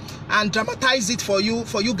dramatize it for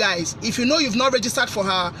you guys. If you know you've not registered for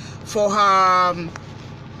her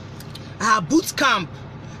boot camp,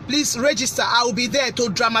 please register. I will be there to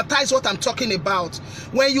dramatize what I'm talking about.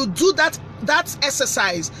 When you do that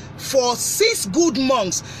exercise for 6 good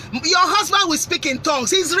months, your husband will speak in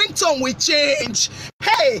tongues. His ringtone will change.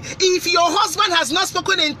 Hey, if your husband has not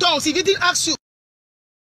spoken in tongues, if he didn't ask you,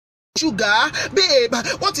 sugar, babe,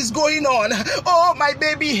 what is going on? Oh, my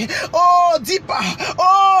baby. Oh, deeper.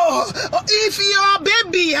 Oh, if your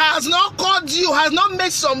baby has not called you, has not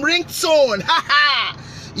made some ringtone,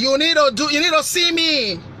 you need to see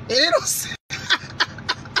me. You need to see.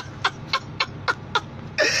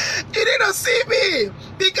 You need to see me,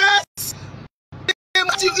 because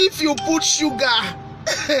if you put sugar,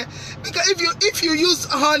 because if you use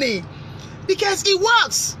honey, because it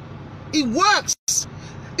works.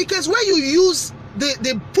 Because when you use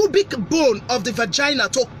the pubic bone of the vagina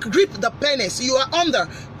to grip the penis, you are under.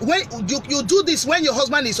 When you do this when your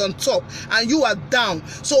husband is on top and you are down,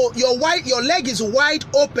 so your leg is wide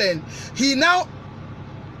open. He now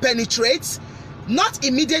penetrates, not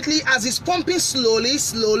immediately, as he's pumping slowly.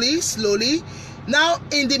 Now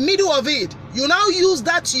in the middle of it, you now use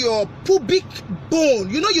that your pubic bone.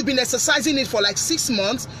 You know, you've been exercising it for like 6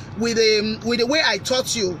 months with the way I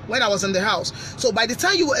taught you when I was in the house. So by the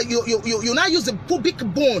time you now use the pubic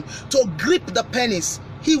bone to grip the penis,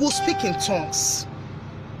 he will speak in tongues.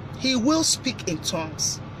 He will speak in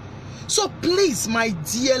tongues. So please, my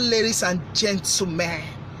dear ladies and gentlemen,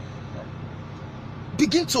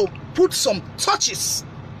 begin to put some touches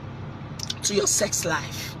to your sex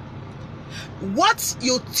life. What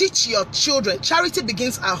you teach your children, charity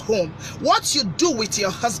begins at home. What you do with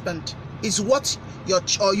your husband is what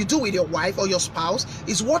you do with your wife or your spouse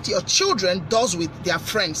is what your children does with their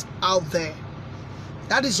friends out there.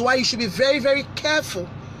 That is why you should be very, very careful.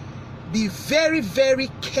 Be very, very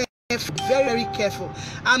careful. Very, very careful.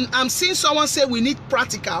 I'm seeing someone say we need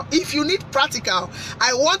practical. If you need practical,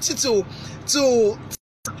 I want you to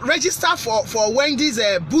register for Wendy's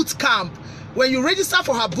boot camp. When you register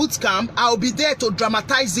for her boot camp, I'll be there to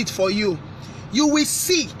dramatize it for you. You will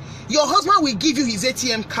see. Your husband will give you his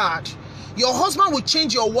ATM card. Your husband will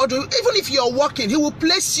change your wardrobe. Even if you're working, he will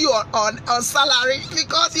place you on salary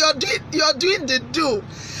because you're doing the do.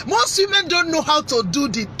 Most women don't know how to do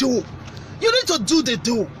the do. You need to do the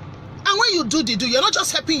do. And when you do the do, you're not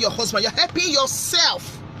just helping your husband, you're helping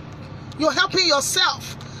yourself. You're helping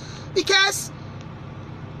yourself. Because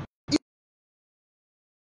you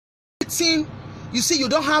see, you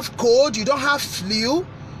don't have cold, you don't have flu.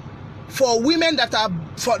 For women that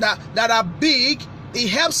are big, it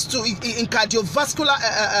helps to in cardiovascular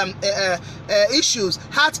issues,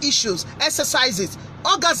 heart issues, exercises.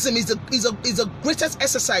 Orgasm is the greatest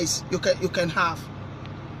exercise you can have.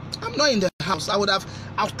 I'm not in the house. I would have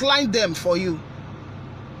outlined them for you.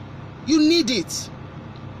 You need it.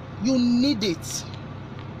 You need it.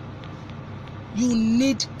 You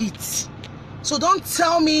need it. So don't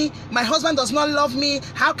tell me my husband does not love me.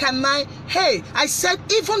 How can I? Hey, I said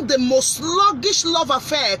even the most sluggish love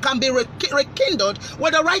affair can be rekindled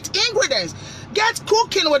with the right ingredients. Get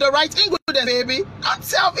cooking with the right ingredients, baby. Don't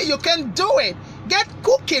tell me you can do it. Get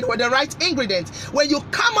cooking with the right ingredients. When you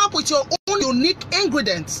come up with your own unique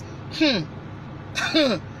ingredients,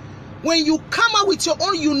 when you come up with your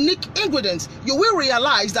own unique ingredients, you will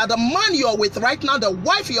realize that the man you're with right now, the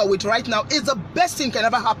wife you're with right now, is the best thing can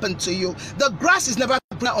ever happen to you. The grass is never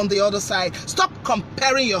greener on the other side. Stop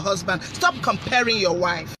comparing your husband. Stop comparing your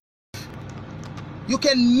wife. You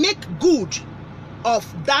can make good of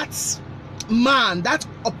that man, that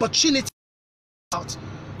opportunity.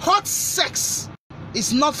 Hot sex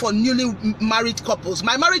is not for newly married couples.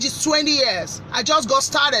 My marriage is 20 years. I just got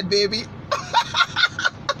started, baby.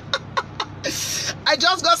 I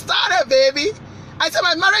just got started, baby. I said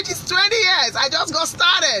my marriage is 20 years. I just got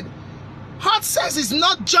started. Hot sex is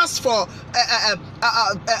not just for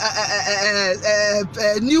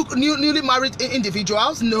newly married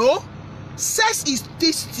individuals. No. Sex is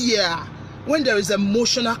tastier when there is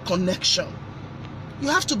emotional connection. You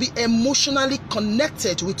have to be emotionally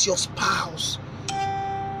connected with your spouse.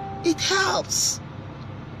 It helps.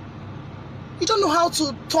 You don't know how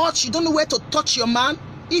to touch. You don't know where to touch your man.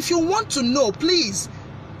 If you want to know, please,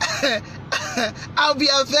 I'll be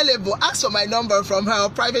available. Ask for my number from her or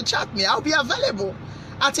private chat me. I'll be available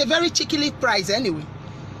at a very cheeky price anyway.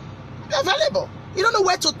 Be available. You don't know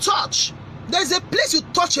where to touch. There's a place you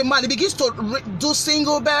touch a man, he begins to do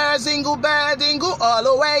single bear, dingle,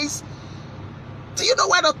 always. Do you know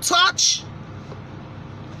where to touch?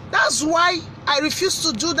 That's why I refuse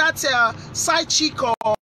to do that side chick or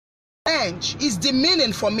is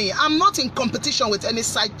demeaning for me. I'm not in competition with any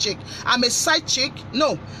side chick. I'm a side chick.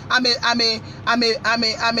 No, I'm a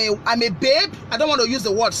babe. I don't want to use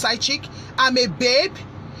the word side chick. I'm a babe.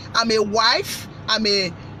 I'm a wife. I'm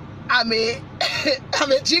a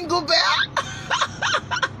jingle bear.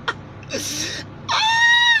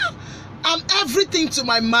 I'm everything to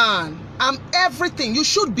my man. I'm everything. You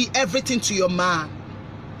should be everything to your man.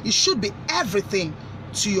 You should be everything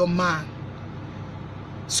to your man.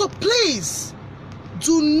 So please,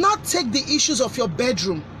 do not take the issues of your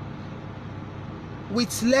bedroom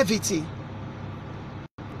with levity.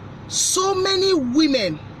 So many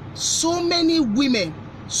women don't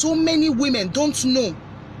know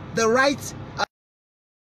the right.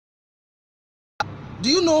 Do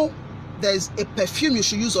you know there's a perfume you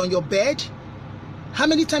should use on your bed? How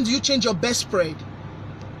many times do you change your bedspread?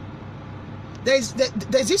 There's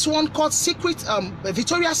this one called Secret,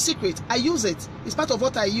 Victoria's Secret. I use it. It's part of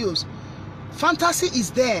what I use. Fantasy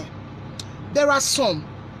is there. There are some.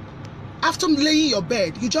 After laying your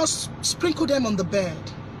bed, you just sprinkle them on the bed.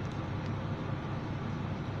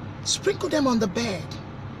 Sprinkle them on the bed.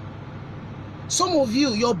 Some of you,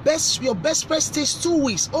 your best spread stays 2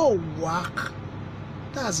 weeks. Oh, whack.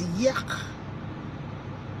 That's yuck.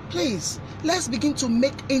 Please, let's begin to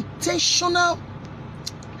make intentional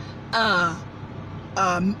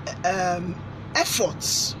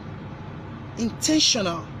efforts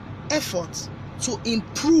to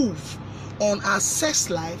improve on our sex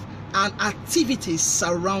life and activities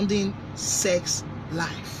surrounding sex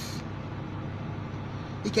life.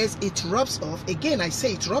 Because it rubs off, again I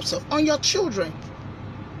say it rubs off on your children.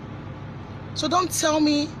 So don't tell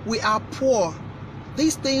me we are poor.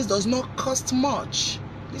 These things does not cost much.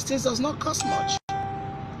 These things does not cost much.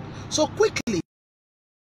 So quickly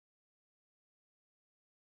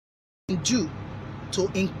do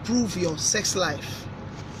to improve your sex life.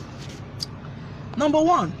 Number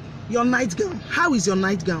one, your nightgown. How is your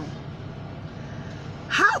nightgown?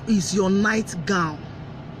 How is your nightgown?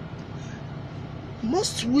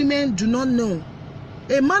 Most women do not know.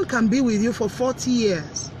 A man can be with you for 40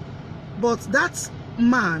 years, but that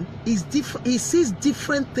man is different. He sees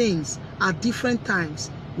different things at different times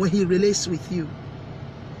when he relates with you.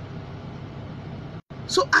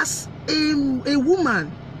 So as a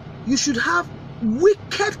woman, you should have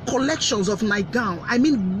wicked collections of nightgown. I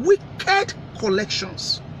mean wicked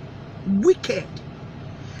collections. Wicked.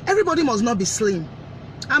 Everybody must not be slim.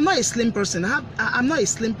 I'm not a slim person. I'm not a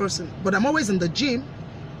slim person, but I'm always in the gym.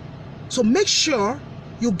 So make sure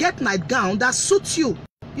you get nightgown that suits you.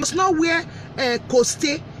 You must not wear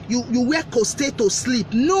coste. You wear coste to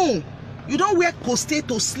sleep. No, you don't wear coste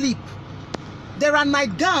to sleep. There are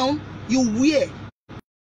nightgown you wear.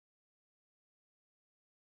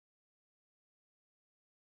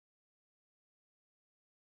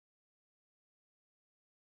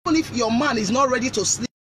 Even if your man is not ready to sleep,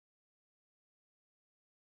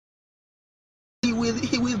 he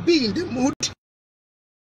will be in the mood.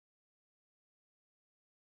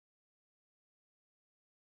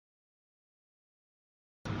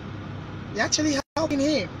 You're actually helping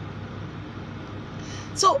him.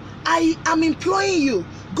 So I am imploring you,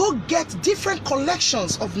 go get different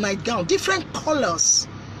collections of nightgown, different colors,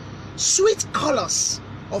 sweet colors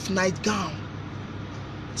of nightgown,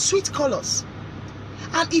 sweet colors.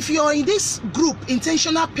 And if you're in this group,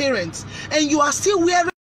 intentional parents, and you are still wearing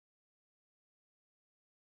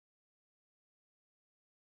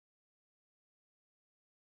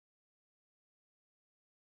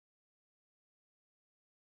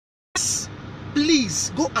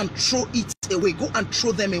please go and throw it away. Go and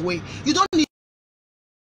throw them away. You don't need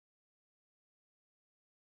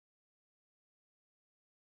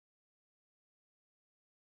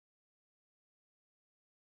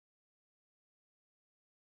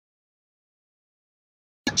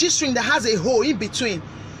a G-string that has a hole in between.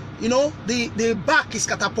 You know, the back is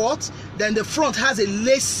catapult, then the front has a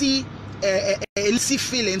lacy lacy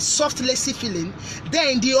feeling, soft lacy feeling.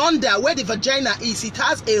 Then the under where the vagina is, it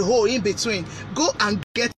has a hole in between. Go and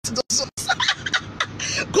get those ones.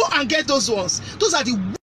 Go and get those ones. Those are the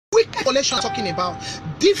wicked collection I'm talking about.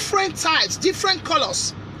 Different types, different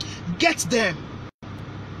colors. Get them.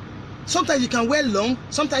 Sometimes you can wear long,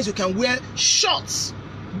 sometimes you can wear shorts.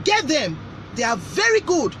 Get them. They are very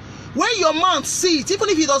good. When your man sees it, even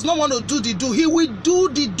if he does not want to do the do, he will do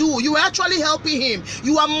the do. You are actually helping him.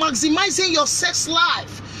 You are maximizing your sex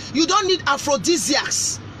life. You don't need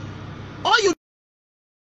aphrodisiacs. All you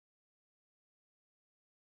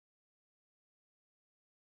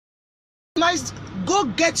go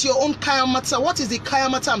get your own kaya mata. What is the kaya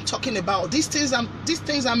mata I'm talking about? These things I'm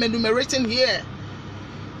enumerating here.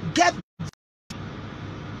 Get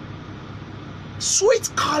sweet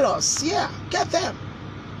colors. Yeah, get them.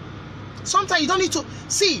 Sometimes you don't need to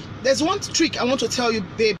see. There's one trick I want to tell you,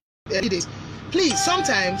 babe. Ladies, please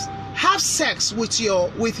sometimes have sex with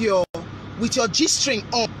your G-string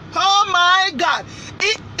on. Oh my God!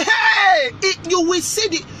 You will see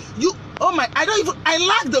the Oh my! I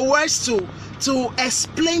lack the words to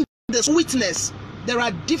explain the sweetness. There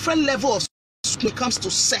are different levels when it comes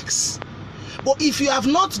to sex. But if you have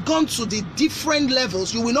not gone to the different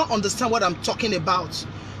levels, you will not understand what I'm talking about.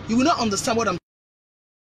 You will not understand what I'm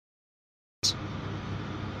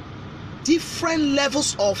different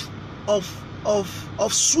levels of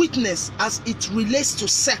sweetness as it relates to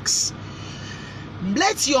sex.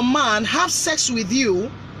 Let your man have sex with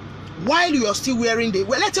you while you are still wearing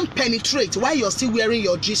let him penetrate while you are still wearing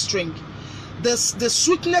your G-string. The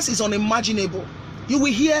sweetness is unimaginable. You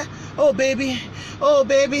will hear, oh baby, oh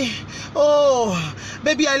baby, oh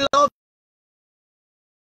baby, I love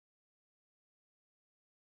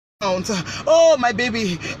you. Oh my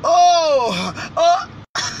baby, oh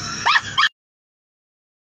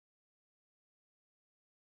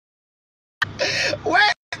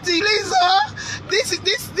wait, please,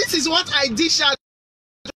 this is what I dish out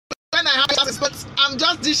when I have classes, but I'm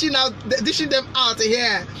just dishing them out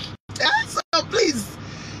here. So please,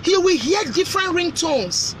 he will hear different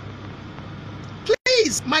ringtones.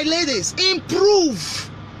 Please, my ladies, improve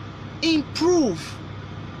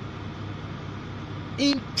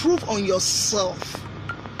on yourself.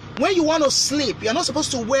 When you want to sleep, you're not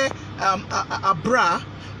supposed to wear a bra,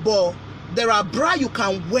 but there are bra you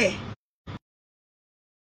can wear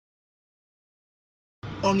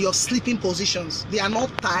on your sleeping positions. They are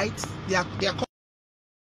not tight. They are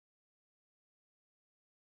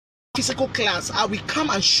physical class. I will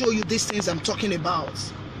come and show you these things I'm talking about.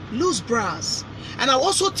 Loose bras. And I'll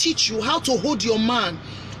also teach you how to hold your man.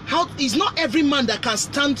 It's not every man that can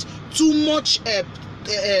stand too much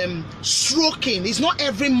stroking. It's not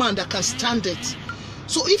every man that can stand it.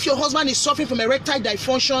 So if your husband is suffering from erectile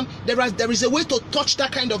dysfunction, there is a way to touch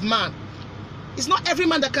that kind of man. It's not every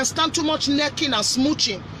man that can stand too much necking and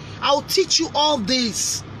smooching. I'll teach you all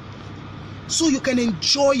this so you can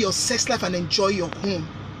enjoy your sex life and enjoy your home.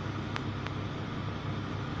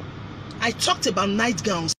 I talked about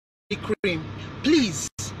nightgowns, cream. Please,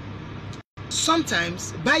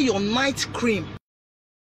 sometimes buy your night cream.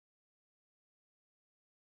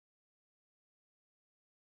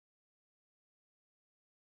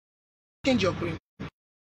 Change your cream.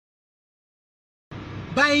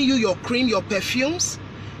 Buying you your cream, your perfumes.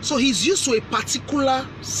 So he's used to a particular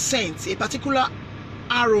scent, a particular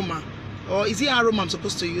aroma. Or is it aroma I'm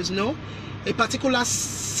supposed to use? No. A particular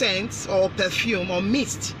scent or perfume or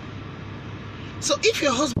mist. So if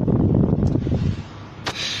your husband...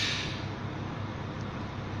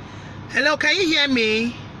 Hello, can you hear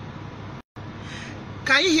me?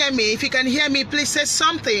 Can you hear me? If you can hear me, please say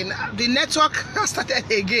something. The network has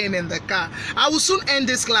started again in the car. I will soon end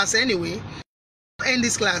this class anyway. End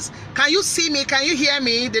this class. Can you see me? Can you hear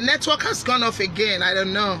me? The network has gone off again. I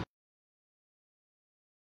don't know.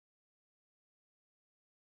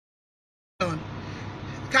 Can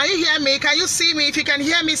you hear me? Can you see me? If you can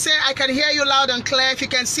hear me, say I can hear you loud and clear. If you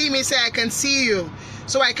can see me, say I can see you.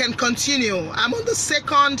 So I can continue. I'm on the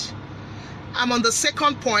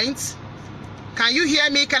second point. Can you hear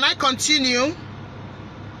me? Can I continue?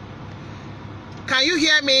 Can you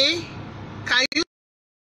hear me? Can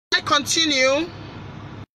I continue?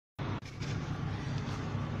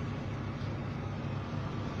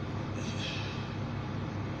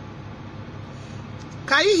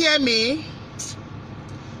 Can you hear me?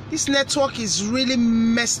 This network is really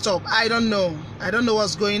messed up. I don't know. I don't know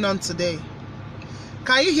what's going on today.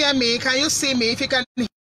 Can you hear me? Can you see me? If you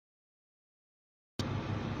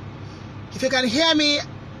can hear me,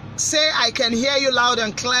 say I can hear you loud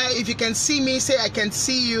and clear. If you can see me, say I can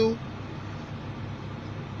see you.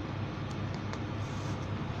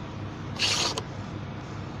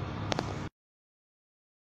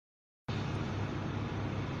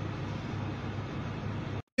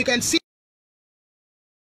 You can see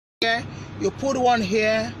here, you put one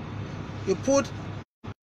here, you put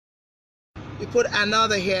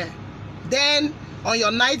another here. Then on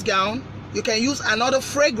your nightgown, you can use another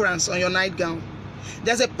fragrance on your nightgown.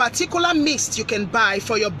 There's a particular mist you can buy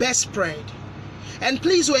for your bedspread. And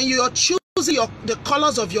please, when you are choosing the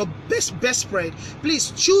colors of your bedspread,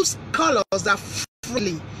 please choose colors that are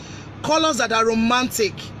friendly, colors that are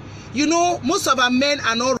romantic. You know, most of our men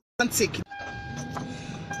are not romantic.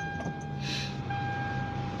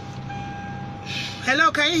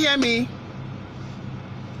 Hello, can you hear me?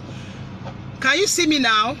 Can you see me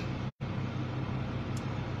now?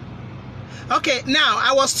 Okay, now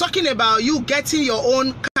I was talking about you getting your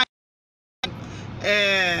own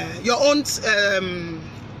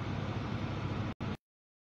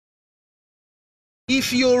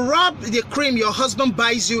if you rub the cream your husband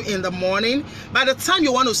buys you in the morning, by the time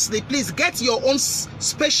you want to sleep, please get your own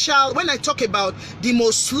special. When I talk about the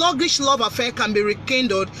most sluggish love affair can be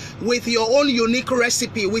rekindled with your own unique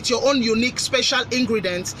recipe, with your own unique special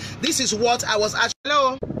ingredients. This is what I was actually...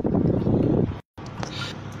 Hello?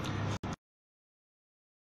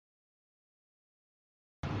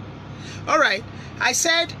 All right, I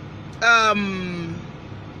said the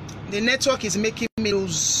network is making me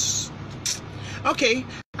lose. Okay,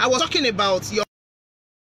 I was talking about your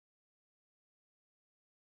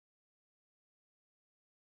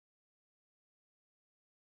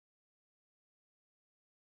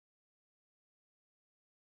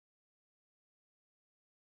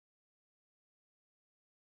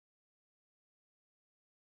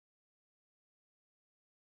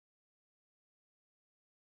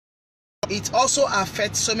it also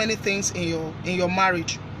affects so many things in your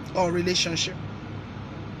marriage or relationship.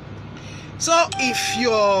 So if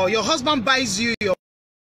your husband buys you your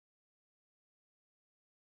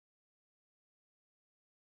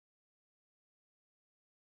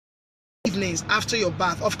evenings after your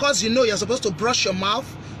bath, of course, you know you're supposed to brush your mouth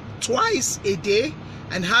twice a day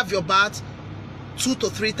and have your bath 2 to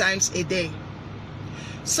 3 times a day.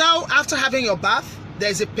 So after having your bath,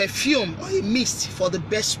 there's a perfume or a mist for the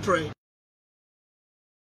bedspread.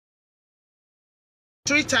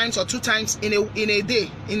 3 times or 2 times in a day,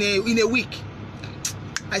 in a week.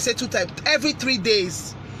 I said 2 times. Every 3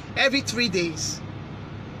 days. Every 3 days.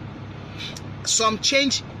 Some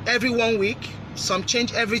change every 1 week. Some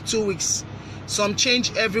change every 2 weeks. Some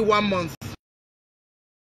change every 1 month.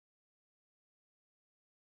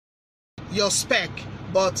 Your spec.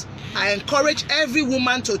 But I encourage every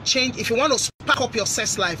woman to change. If you want to spark up your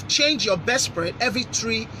sex life, change your bed spread every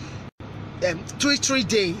 3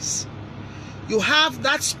 days. You have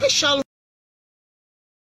that special.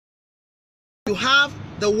 You have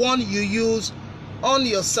the one you use on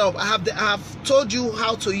yourself. I have told you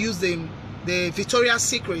how to use the Victoria's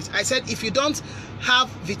Secret. I said if you don't have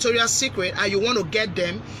Victoria's Secret and you want to get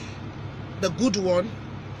them, the good one,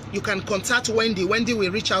 you can contact Wendy. Wendy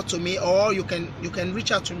will reach out to me, or you can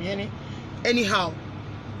reach out to me anyhow.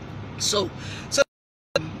 So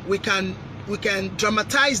we can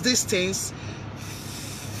dramatize these things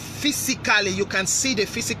physically. You can see the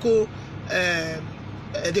physical,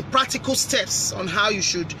 the practical steps on how you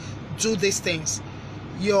should do these things.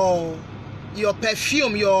 Your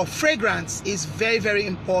perfume, your fragrance is very, very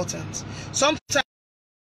important. Sometimes a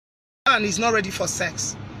man is not ready for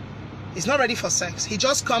sex. He's not ready for sex. He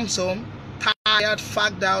just comes home tired,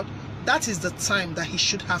 fagged out. That is the time that he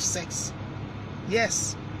should have sex.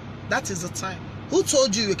 Yes, that is the time. Who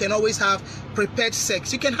told you you can always have prepared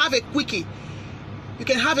sex? You can have a quickie. You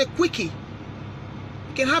can have a quickie.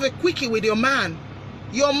 You can have a quickie with your man.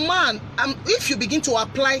 Your man, if you begin to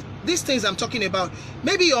apply these things I'm talking about,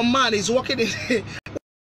 maybe your man is working in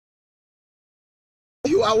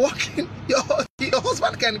you are working, your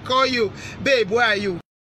husband can call you, babe, where are you?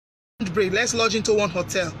 Break, let's lodge into one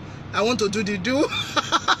hotel. I want to do the do.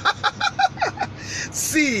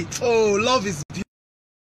 See, oh, love is beautiful.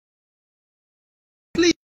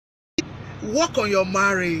 Please work on your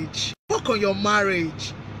marriage. Work on your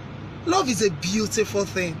marriage. Love is a beautiful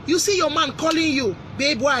thing. You see your man calling you,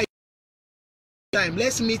 babe, why?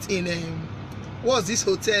 Let's meet in what's this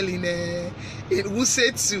hotel in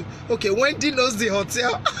Wusetsu? Okay, Wendy knows the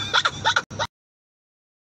hotel.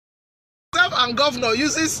 And governor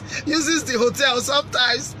uses the hotel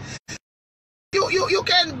sometimes. You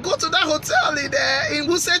can go to that hotel in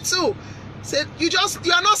Wusetsu. Said you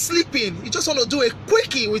are not sleeping. You just want to do a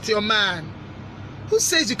quickie with your man. Who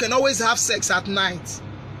says you can always have sex at night?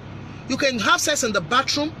 You can have sex in the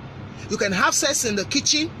bathroom. You can have sex in the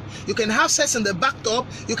kitchen. You can have sex in the bathtub.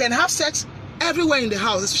 You can have sex everywhere in the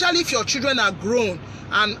house, especially if your children are grown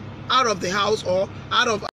and out of the house or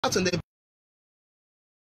out in the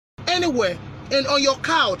anywhere. And on your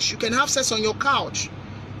couch, you can have sex on your couch.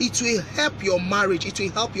 It will help your marriage. It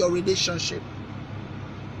will help your relationship.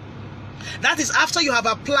 That is after you have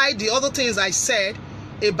applied the other things I said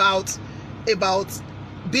about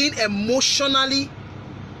being emotionally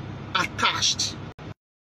attached.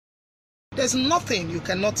 There's nothing you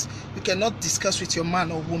cannot discuss with your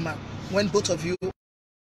man or woman when both of you.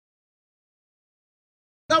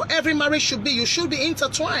 Now every marriage should be, you should be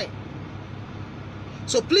intertwined.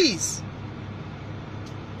 So please,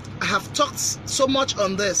 I have talked so much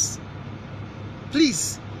on this.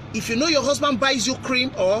 Please, if you know your husband buys you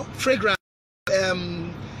cream or fragrance,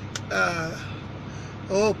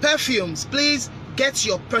 or perfumes, please get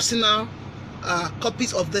your personal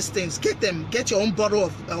copies of these things. Get them. Get your own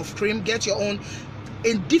bottle of cream. Get your own,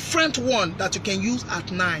 a different one that you can use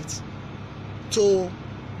at night to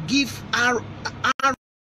give our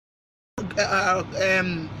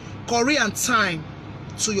Korean time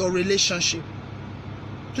to your relationship.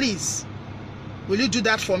 Please, will you do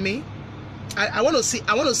that for me? I want to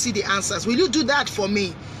see the answers. Will you do that for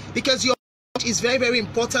me? Because your is very, very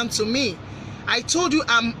important to me. I told you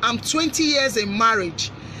I'm 20 years in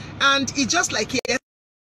marriage, and it's just like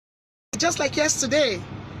yesterday.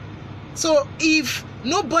 So if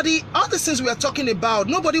nobody, all the things we are talking about,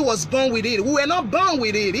 nobody was born with it. We were not born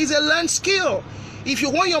with it. It's a learned skill. If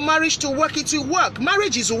you want your marriage to work, it will work.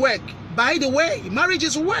 Marriage is work. By the way, marriage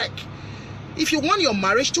is work. If you want your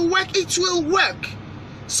marriage to work, it will work.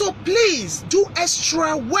 So please do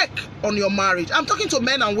extra work on your marriage. I'm talking to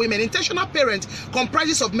men and women. Intentional parent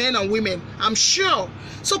comprises of men and women, I'm sure.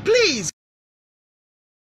 So please,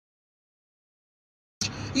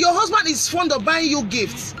 your husband is fond of buying you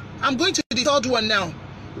gifts. I'm going to the third one now.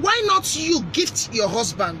 Why not you gift your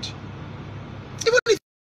husband? Even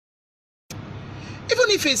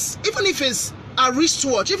if it's a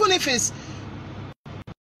wristwatch, even if it's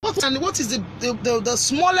what is the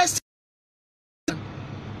smallest,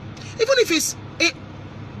 even if it's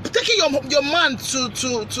taking your man to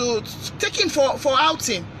take him for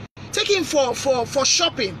outing, take him for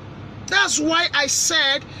shopping, That's why I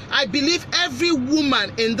said I believe every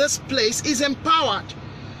woman in this place is empowered.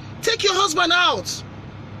 Take your husband out.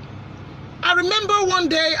 I remember one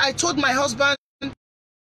day I told my husband,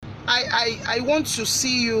 I want to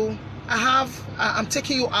see you. I'm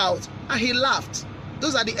taking you out. And he laughed.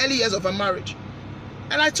 Those are the early years of a marriage.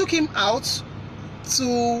 And I took him out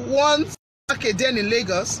to one market then in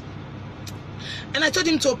Lagos. And I told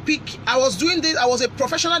him to pick. I was doing this. I was a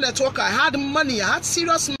professional networker. I had money. I had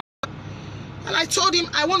serious money. And I told him,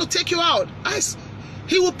 I want to take you out.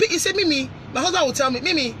 He will pick. He said, Mimi, my husband will tell me,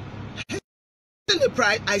 Mimi, in the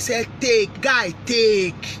price. I said, take, guy,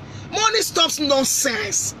 take. Money stops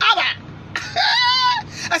nonsense.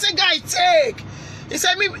 I said, guy, take. He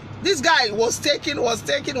said, Mimi, this guy was taking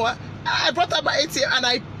what? I brought up my ATM and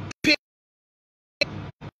I paid.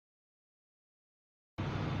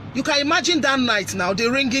 You can imagine that night now,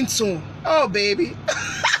 the ringing tone. Oh, baby.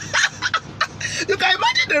 You can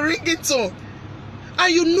imagine the ringing tone.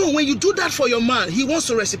 And you know, when you do that for your man, he wants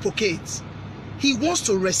to reciprocate. He wants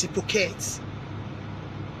to reciprocate.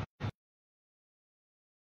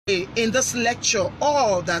 In this lecture,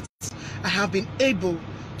 all that I have been able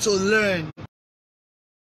to learn.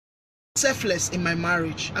 Selfless in my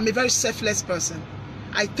marriage. I'm a very selfless person.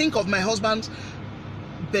 I think of my husband's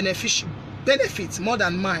benefits more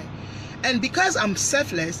than mine. And because I'm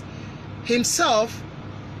selfless, himself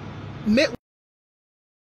made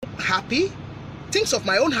happy, thinks of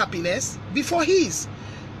my own happiness before his.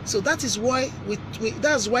 So that is why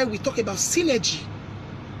that's why we talk about synergy.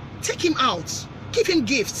 Take him out. Give him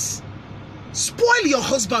gifts. Spoil your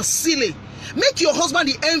husband silly. Make your husband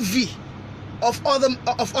the envy of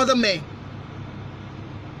other men.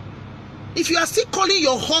 If you are still calling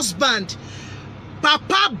your husband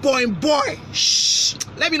Papa boy, shh.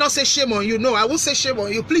 Let me not say shame on you. No, I won't say shame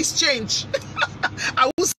on you. Please change.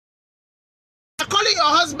 I will say, calling your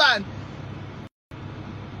husband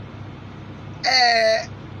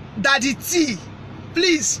Daddy T.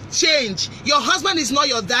 Please change. Your husband is not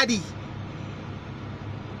your daddy.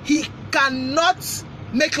 He cannot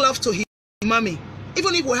make love to his mommy.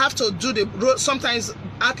 Even if we have to do the role, sometimes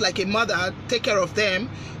act like a mother, take care of them,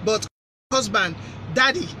 but husband,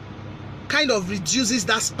 daddy, kind of reduces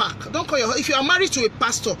that spark. Don't call your, if you are married to a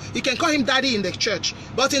pastor, you can call him daddy in the church,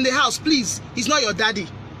 but in the house, please, he's not your daddy.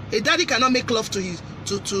 A daddy cannot make love to his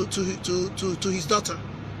his daughter.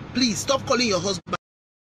 Please stop calling your husband.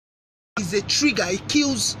 It's a trigger. It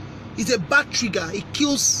kills. It's a bad trigger. It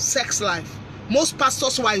kills sex life. Most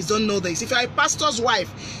pastors' wives don't know this. If you're a pastor's wife,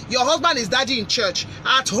 your husband is daddy in church.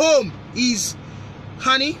 At home, is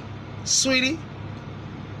honey, sweetie,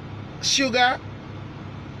 sugar.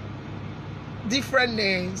 Different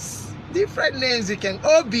names. Different names you can.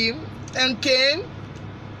 Obim and Cain.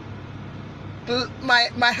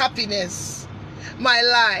 My happiness. My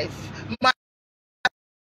life.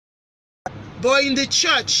 But in the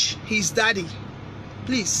church, he's daddy.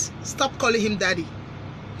 Please, stop calling him daddy.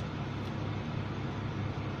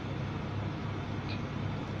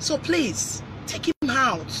 So please, take him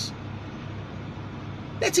out.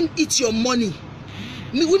 Let him eat your money.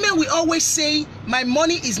 Women will always say, my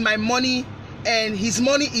money is my money and his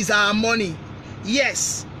money is our money.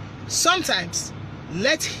 Yes, sometimes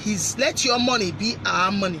let your money be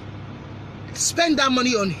our money. Spend that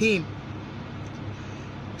money on him.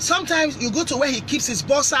 Sometimes you go to where he keeps his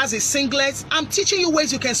boxers, his singlets. I'm teaching you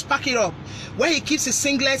ways you can spark it up. Where he keeps his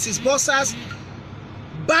singlets, his boxers.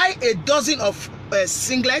 Buy a dozen of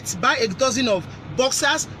singlets, buy a dozen of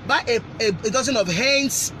boxers, buy a dozen of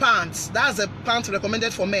Hanes pants. That's a pant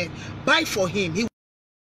recommended for men. Buy for him. He will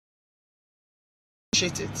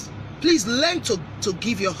appreciate it. Please learn to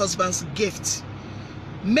give your husbands gifts.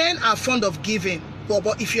 Men are fond of giving,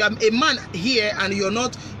 but if you are a man here and you're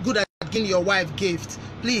not good at giving your wife gifts,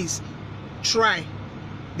 please try.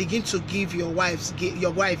 Begin to give your wife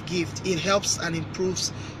gift. It helps and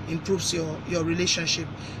improves your relationship.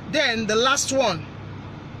 Then the last one.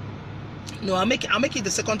 No, I'll make it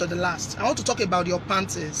the second to the last. I want to talk about your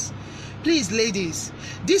panties. Please, ladies,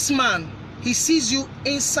 this man, he sees you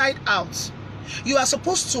inside out. You are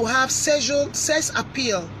supposed to have sex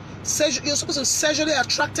appeal. You're supposed to be sexually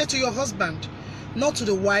attracted to your husband, not to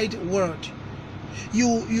the wide world.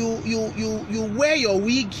 You wear your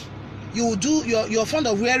wig. You're fond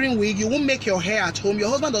of wearing wig. You won't make your hair at home. Your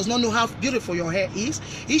husband does not know how beautiful your hair is.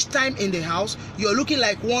 Each time in the house, you're looking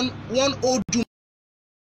like one old woman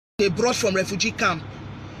they brought from refugee camp.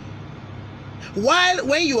 While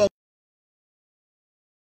when you are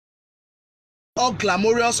all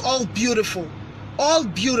glamorous, all beautiful.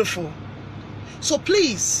 So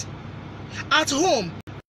please, at home,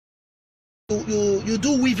 you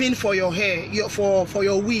do weaving for your hair, for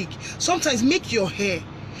your wig. Sometimes make your hair.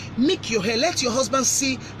 Let your husband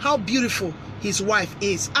see how beautiful his wife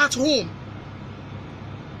is at home.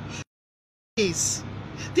 This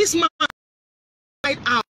man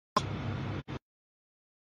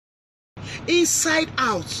inside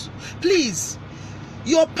out. Please,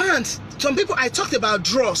 your pants. Some people, I talked about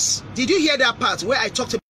drawers. Did you hear that part where I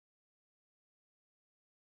talked about?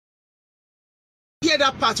 Hear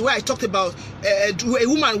that part where I talked about a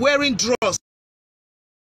woman wearing drawers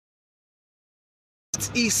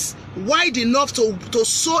is wide enough to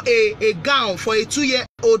sew a gown for a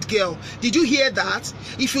 2-year-old girl. Did you hear that?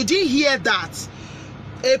 If you didn't hear that,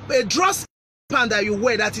 a dress pant that you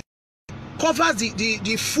wear that covers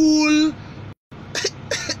the full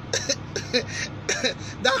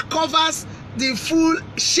that covers the full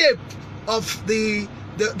shape of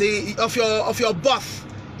of your butt,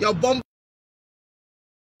 your bum.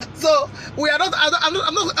 So we are not. I'm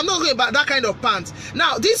not talking about that kind of pants.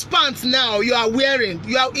 Now this pants now you are wearing,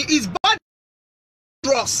 is bad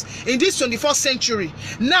dress in this 21st century.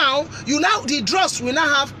 Now the dress will now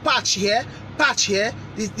have patch here.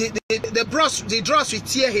 The dress will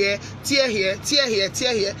tear here,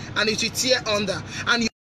 and it will tear under, and you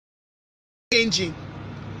changing.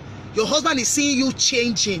 Your husband is seeing you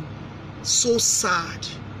changing. So sad,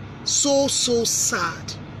 so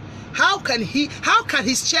sad. How can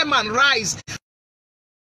his chairman rise,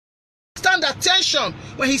 stand attention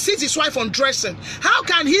when he sees his wife undressing? How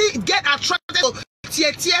can he get attracted to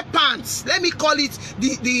tear pants? Let me call it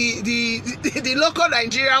the local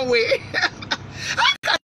Nigerian way. How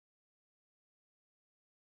can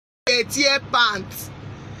he tear pants?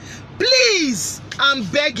 Please, I'm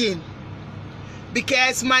begging,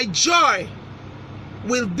 because my joy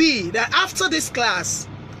will be that after this class,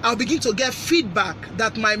 I'll begin to get feedback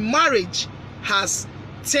that my marriage has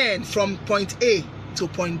turned from point A to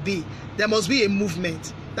point B. There must be a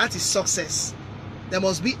movement. That is success. There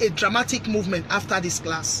must be a dramatic movement after this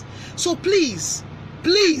class. So please,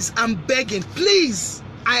 I'm begging. Please,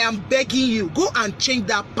 I am begging you. Go and change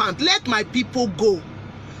that pant. Let my people go.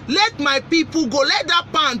 Let my people go. Let that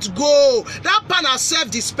pant go. That pant has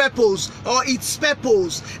served its purpose or its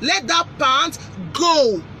purpose. Let that pant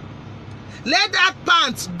go. Let that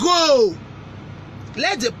pants go.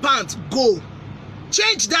 Let the pants go.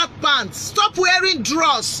 Change that pants. Stop wearing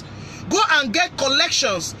drawers. Go and get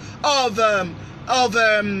collections of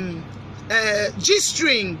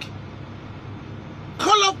G-string.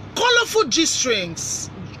 Colorful G-strings.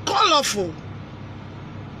 Colorful.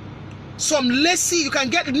 Some lacy. You can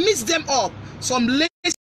mix them up. Some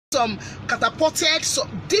lacy, some catapulted, some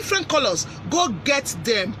different colors. Go get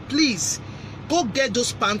them, please. Go get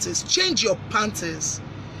those panties. Change your panties.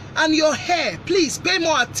 And your hair, please pay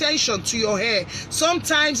more attention to your hair.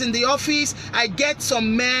 Sometimes in the office, I get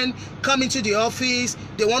some men come into the office.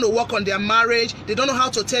 They want to work on their marriage. They don't know how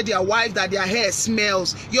to tell their wife that their hair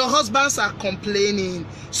smells. Your husbands are complaining.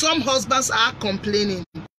 Some husbands are complaining.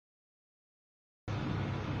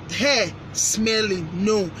 Hair smelling,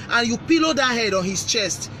 no. And you pillow that head on his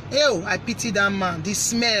chest. Oh, I pity that man. The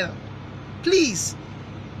smell. Please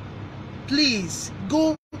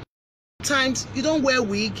go. Sometimes you don't wear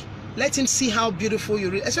wig. Let him see how beautiful you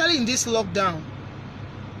are, especially in this lockdown.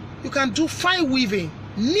 You can do fine weaving,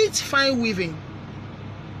 neat fine weaving,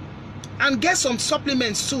 and get some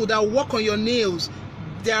supplements too that work on your nails.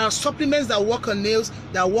 There are supplements that work on nails,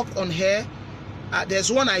 that work on hair.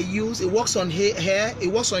 There's one I use. It works on hair. It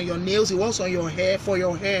works on your nails. It works on your hair. For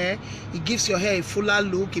your hair, it gives your hair a fuller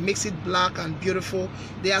look. It makes it black and beautiful.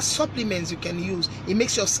 There are supplements you can use. It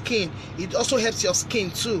makes your skin. It also helps your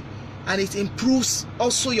skin too, and it improves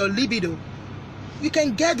also your libido. You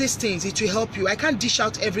can get these things. It will help you. I can't dish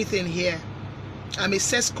out everything here. I'm a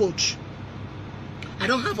sex coach. I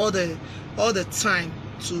don't have all the time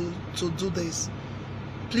to do this.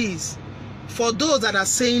 Please. For those that are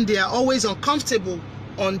saying they are always uncomfortable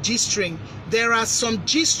on G-string, there are some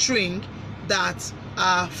G-string that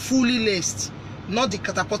are fully laced, not the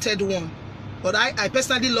catapulted one. But I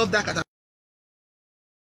personally love that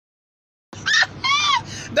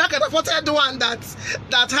that catapulted one that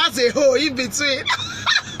has a hole in between.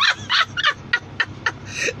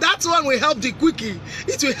 That one will help the quickie.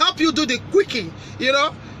 It will help you do the quickie.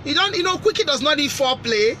 Quickie does not need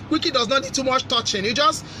foreplay. Quickie does not need too much touching. You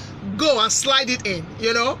just go and slide it in,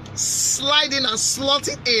 slide in and slot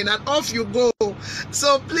it in, and off you go.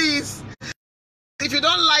 So please, if you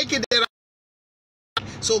don't like it,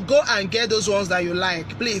 so go and get those ones that you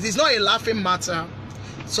like. Please, it's not a laughing matter.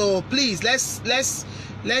 So please, let's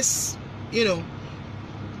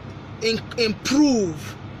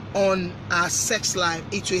improve on our sex life,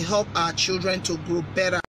 it will help our children to grow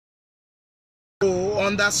better.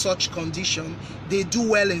 Under such condition, they do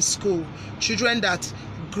well in school. Children that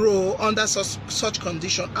grow under such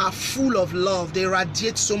condition are full of love. They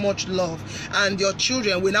radiate so much love, and your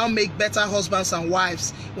children will now make better husbands and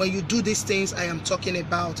wives when you do these things I am talking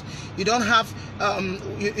about. You don't have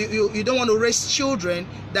you don't want to raise children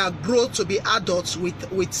that grow to be adults with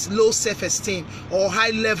low self-esteem or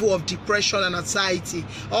high level of depression and anxiety.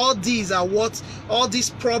 All these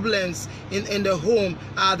problems in the home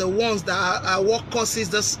are the ones that are what causes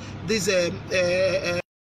this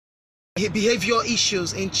behavior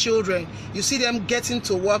issues in children. You see them getting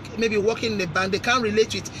to work, maybe working in the bank, they can't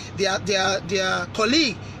relate with their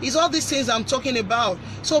colleague. It's all these things I'm talking about.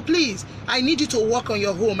 So please, I need you to work on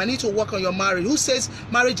your home. I need to work on your marriage. Who says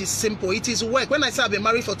marriage is simple? It is work. When I say I've been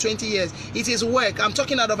married for 20 years, it is work. I'm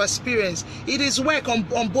talking out of experience. It is work on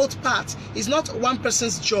both parts. It's not one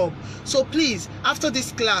person's job. So please, after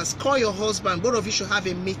this class, call your husband. Both of you should have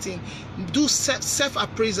a meeting. Do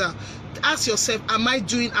self-appraisal. Ask yourself, am I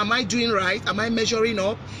doing right? Am I measuring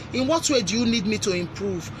up? In what way do you need me to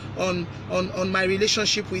improve on my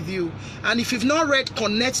relationship with you? And if you've not read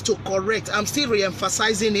Connect to Correct, I'm still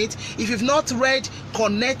re-emphasizing it. If you've not read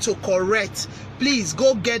Connect to Correct, please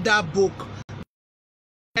go get that book.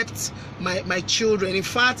 My children. In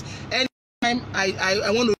fact, anytime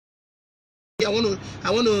I want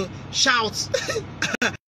to shout.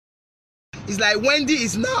 It's like Wendy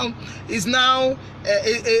is now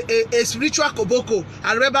a spiritual koboko.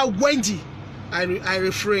 I remember Wendy, I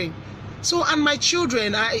refrain. So, and my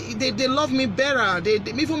children, they love me better.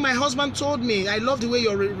 Even my husband told me, I love the way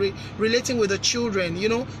you're relating with the children, you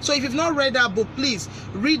know. So if you've not read that book, please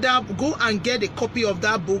read that. Go and get a copy of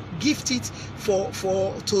that book. Gift it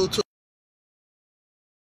to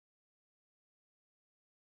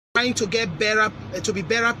trying to get better, to be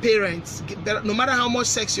better parents. No matter how much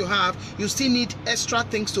sex you have, you still need extra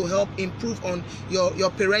things to help improve on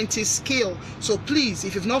your parenting skill. So please,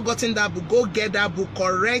 if you've not gotten that book, go get that book.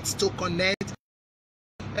 Correct to Connect.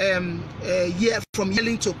 From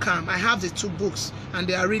Healing to Calm. I have the two books, and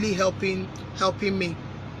they are really helping me.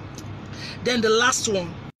 Then the last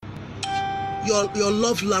one, your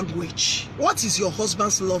love language. What is your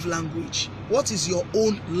husband's love language? What is your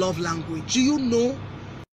own love language? Do you know?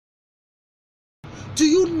 Do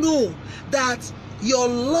you know that your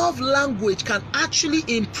love language can actually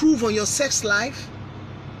improve on your sex life?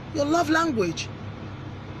 Your love language.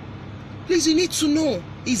 Please, you need to know.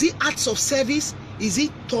 Is it acts of service? Is it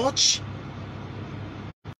touch?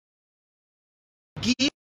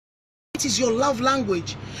 What is your love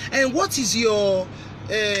language? And what is your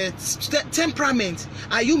temperament?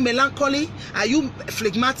 Are you melancholy? Are you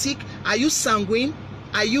phlegmatic? Are you sanguine?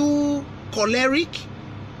 Are you choleric?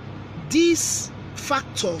 These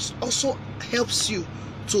factors also helps you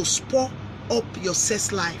to spur up your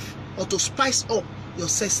sex life, or to spice up your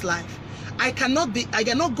sex life. I cannot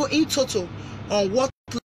go in total on what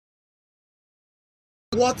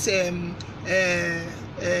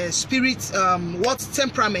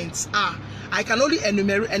temperaments are. I can only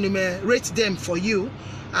enumerate them for you.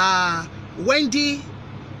 Wendy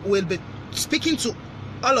will be speaking to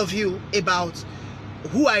all of you about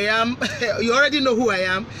who I am. You already know who I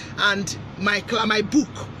am, and my book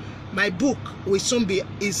will soon be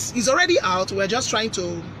is already out. We're just trying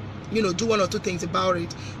to do one or two things about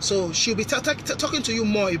it. So she'll be talking to you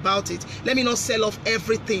more about it. Let me not sell off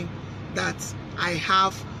everything that I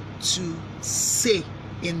have to say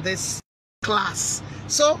in this class.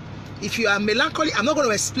 So if you are melancholy, I'm not going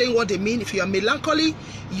to explain what they mean. If you are melancholy,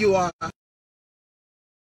 you are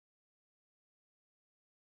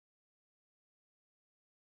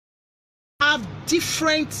have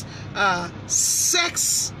different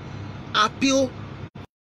sex appeal.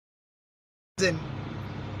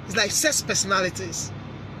 It's like sex personalities.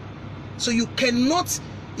 So you cannot,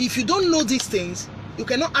 if you don't know these things, you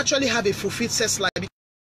cannot actually have a fulfilled sex life.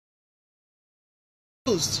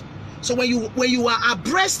 So when you are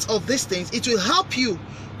abreast of these things, it will help you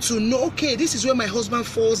to know, okay, this is where my husband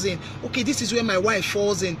falls in. Okay, this is where my wife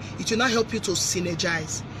falls in. It will not help you to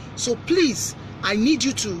synergize. So please, I need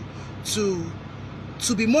you to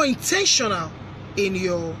be more intentional in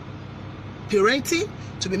your parenting,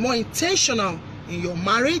 to be more intentional in your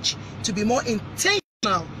marriage, to be more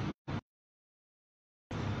intentional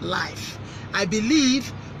life. I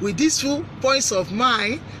believe with these few points of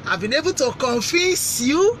mine, I've been able to convince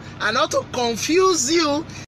you and not to confuse you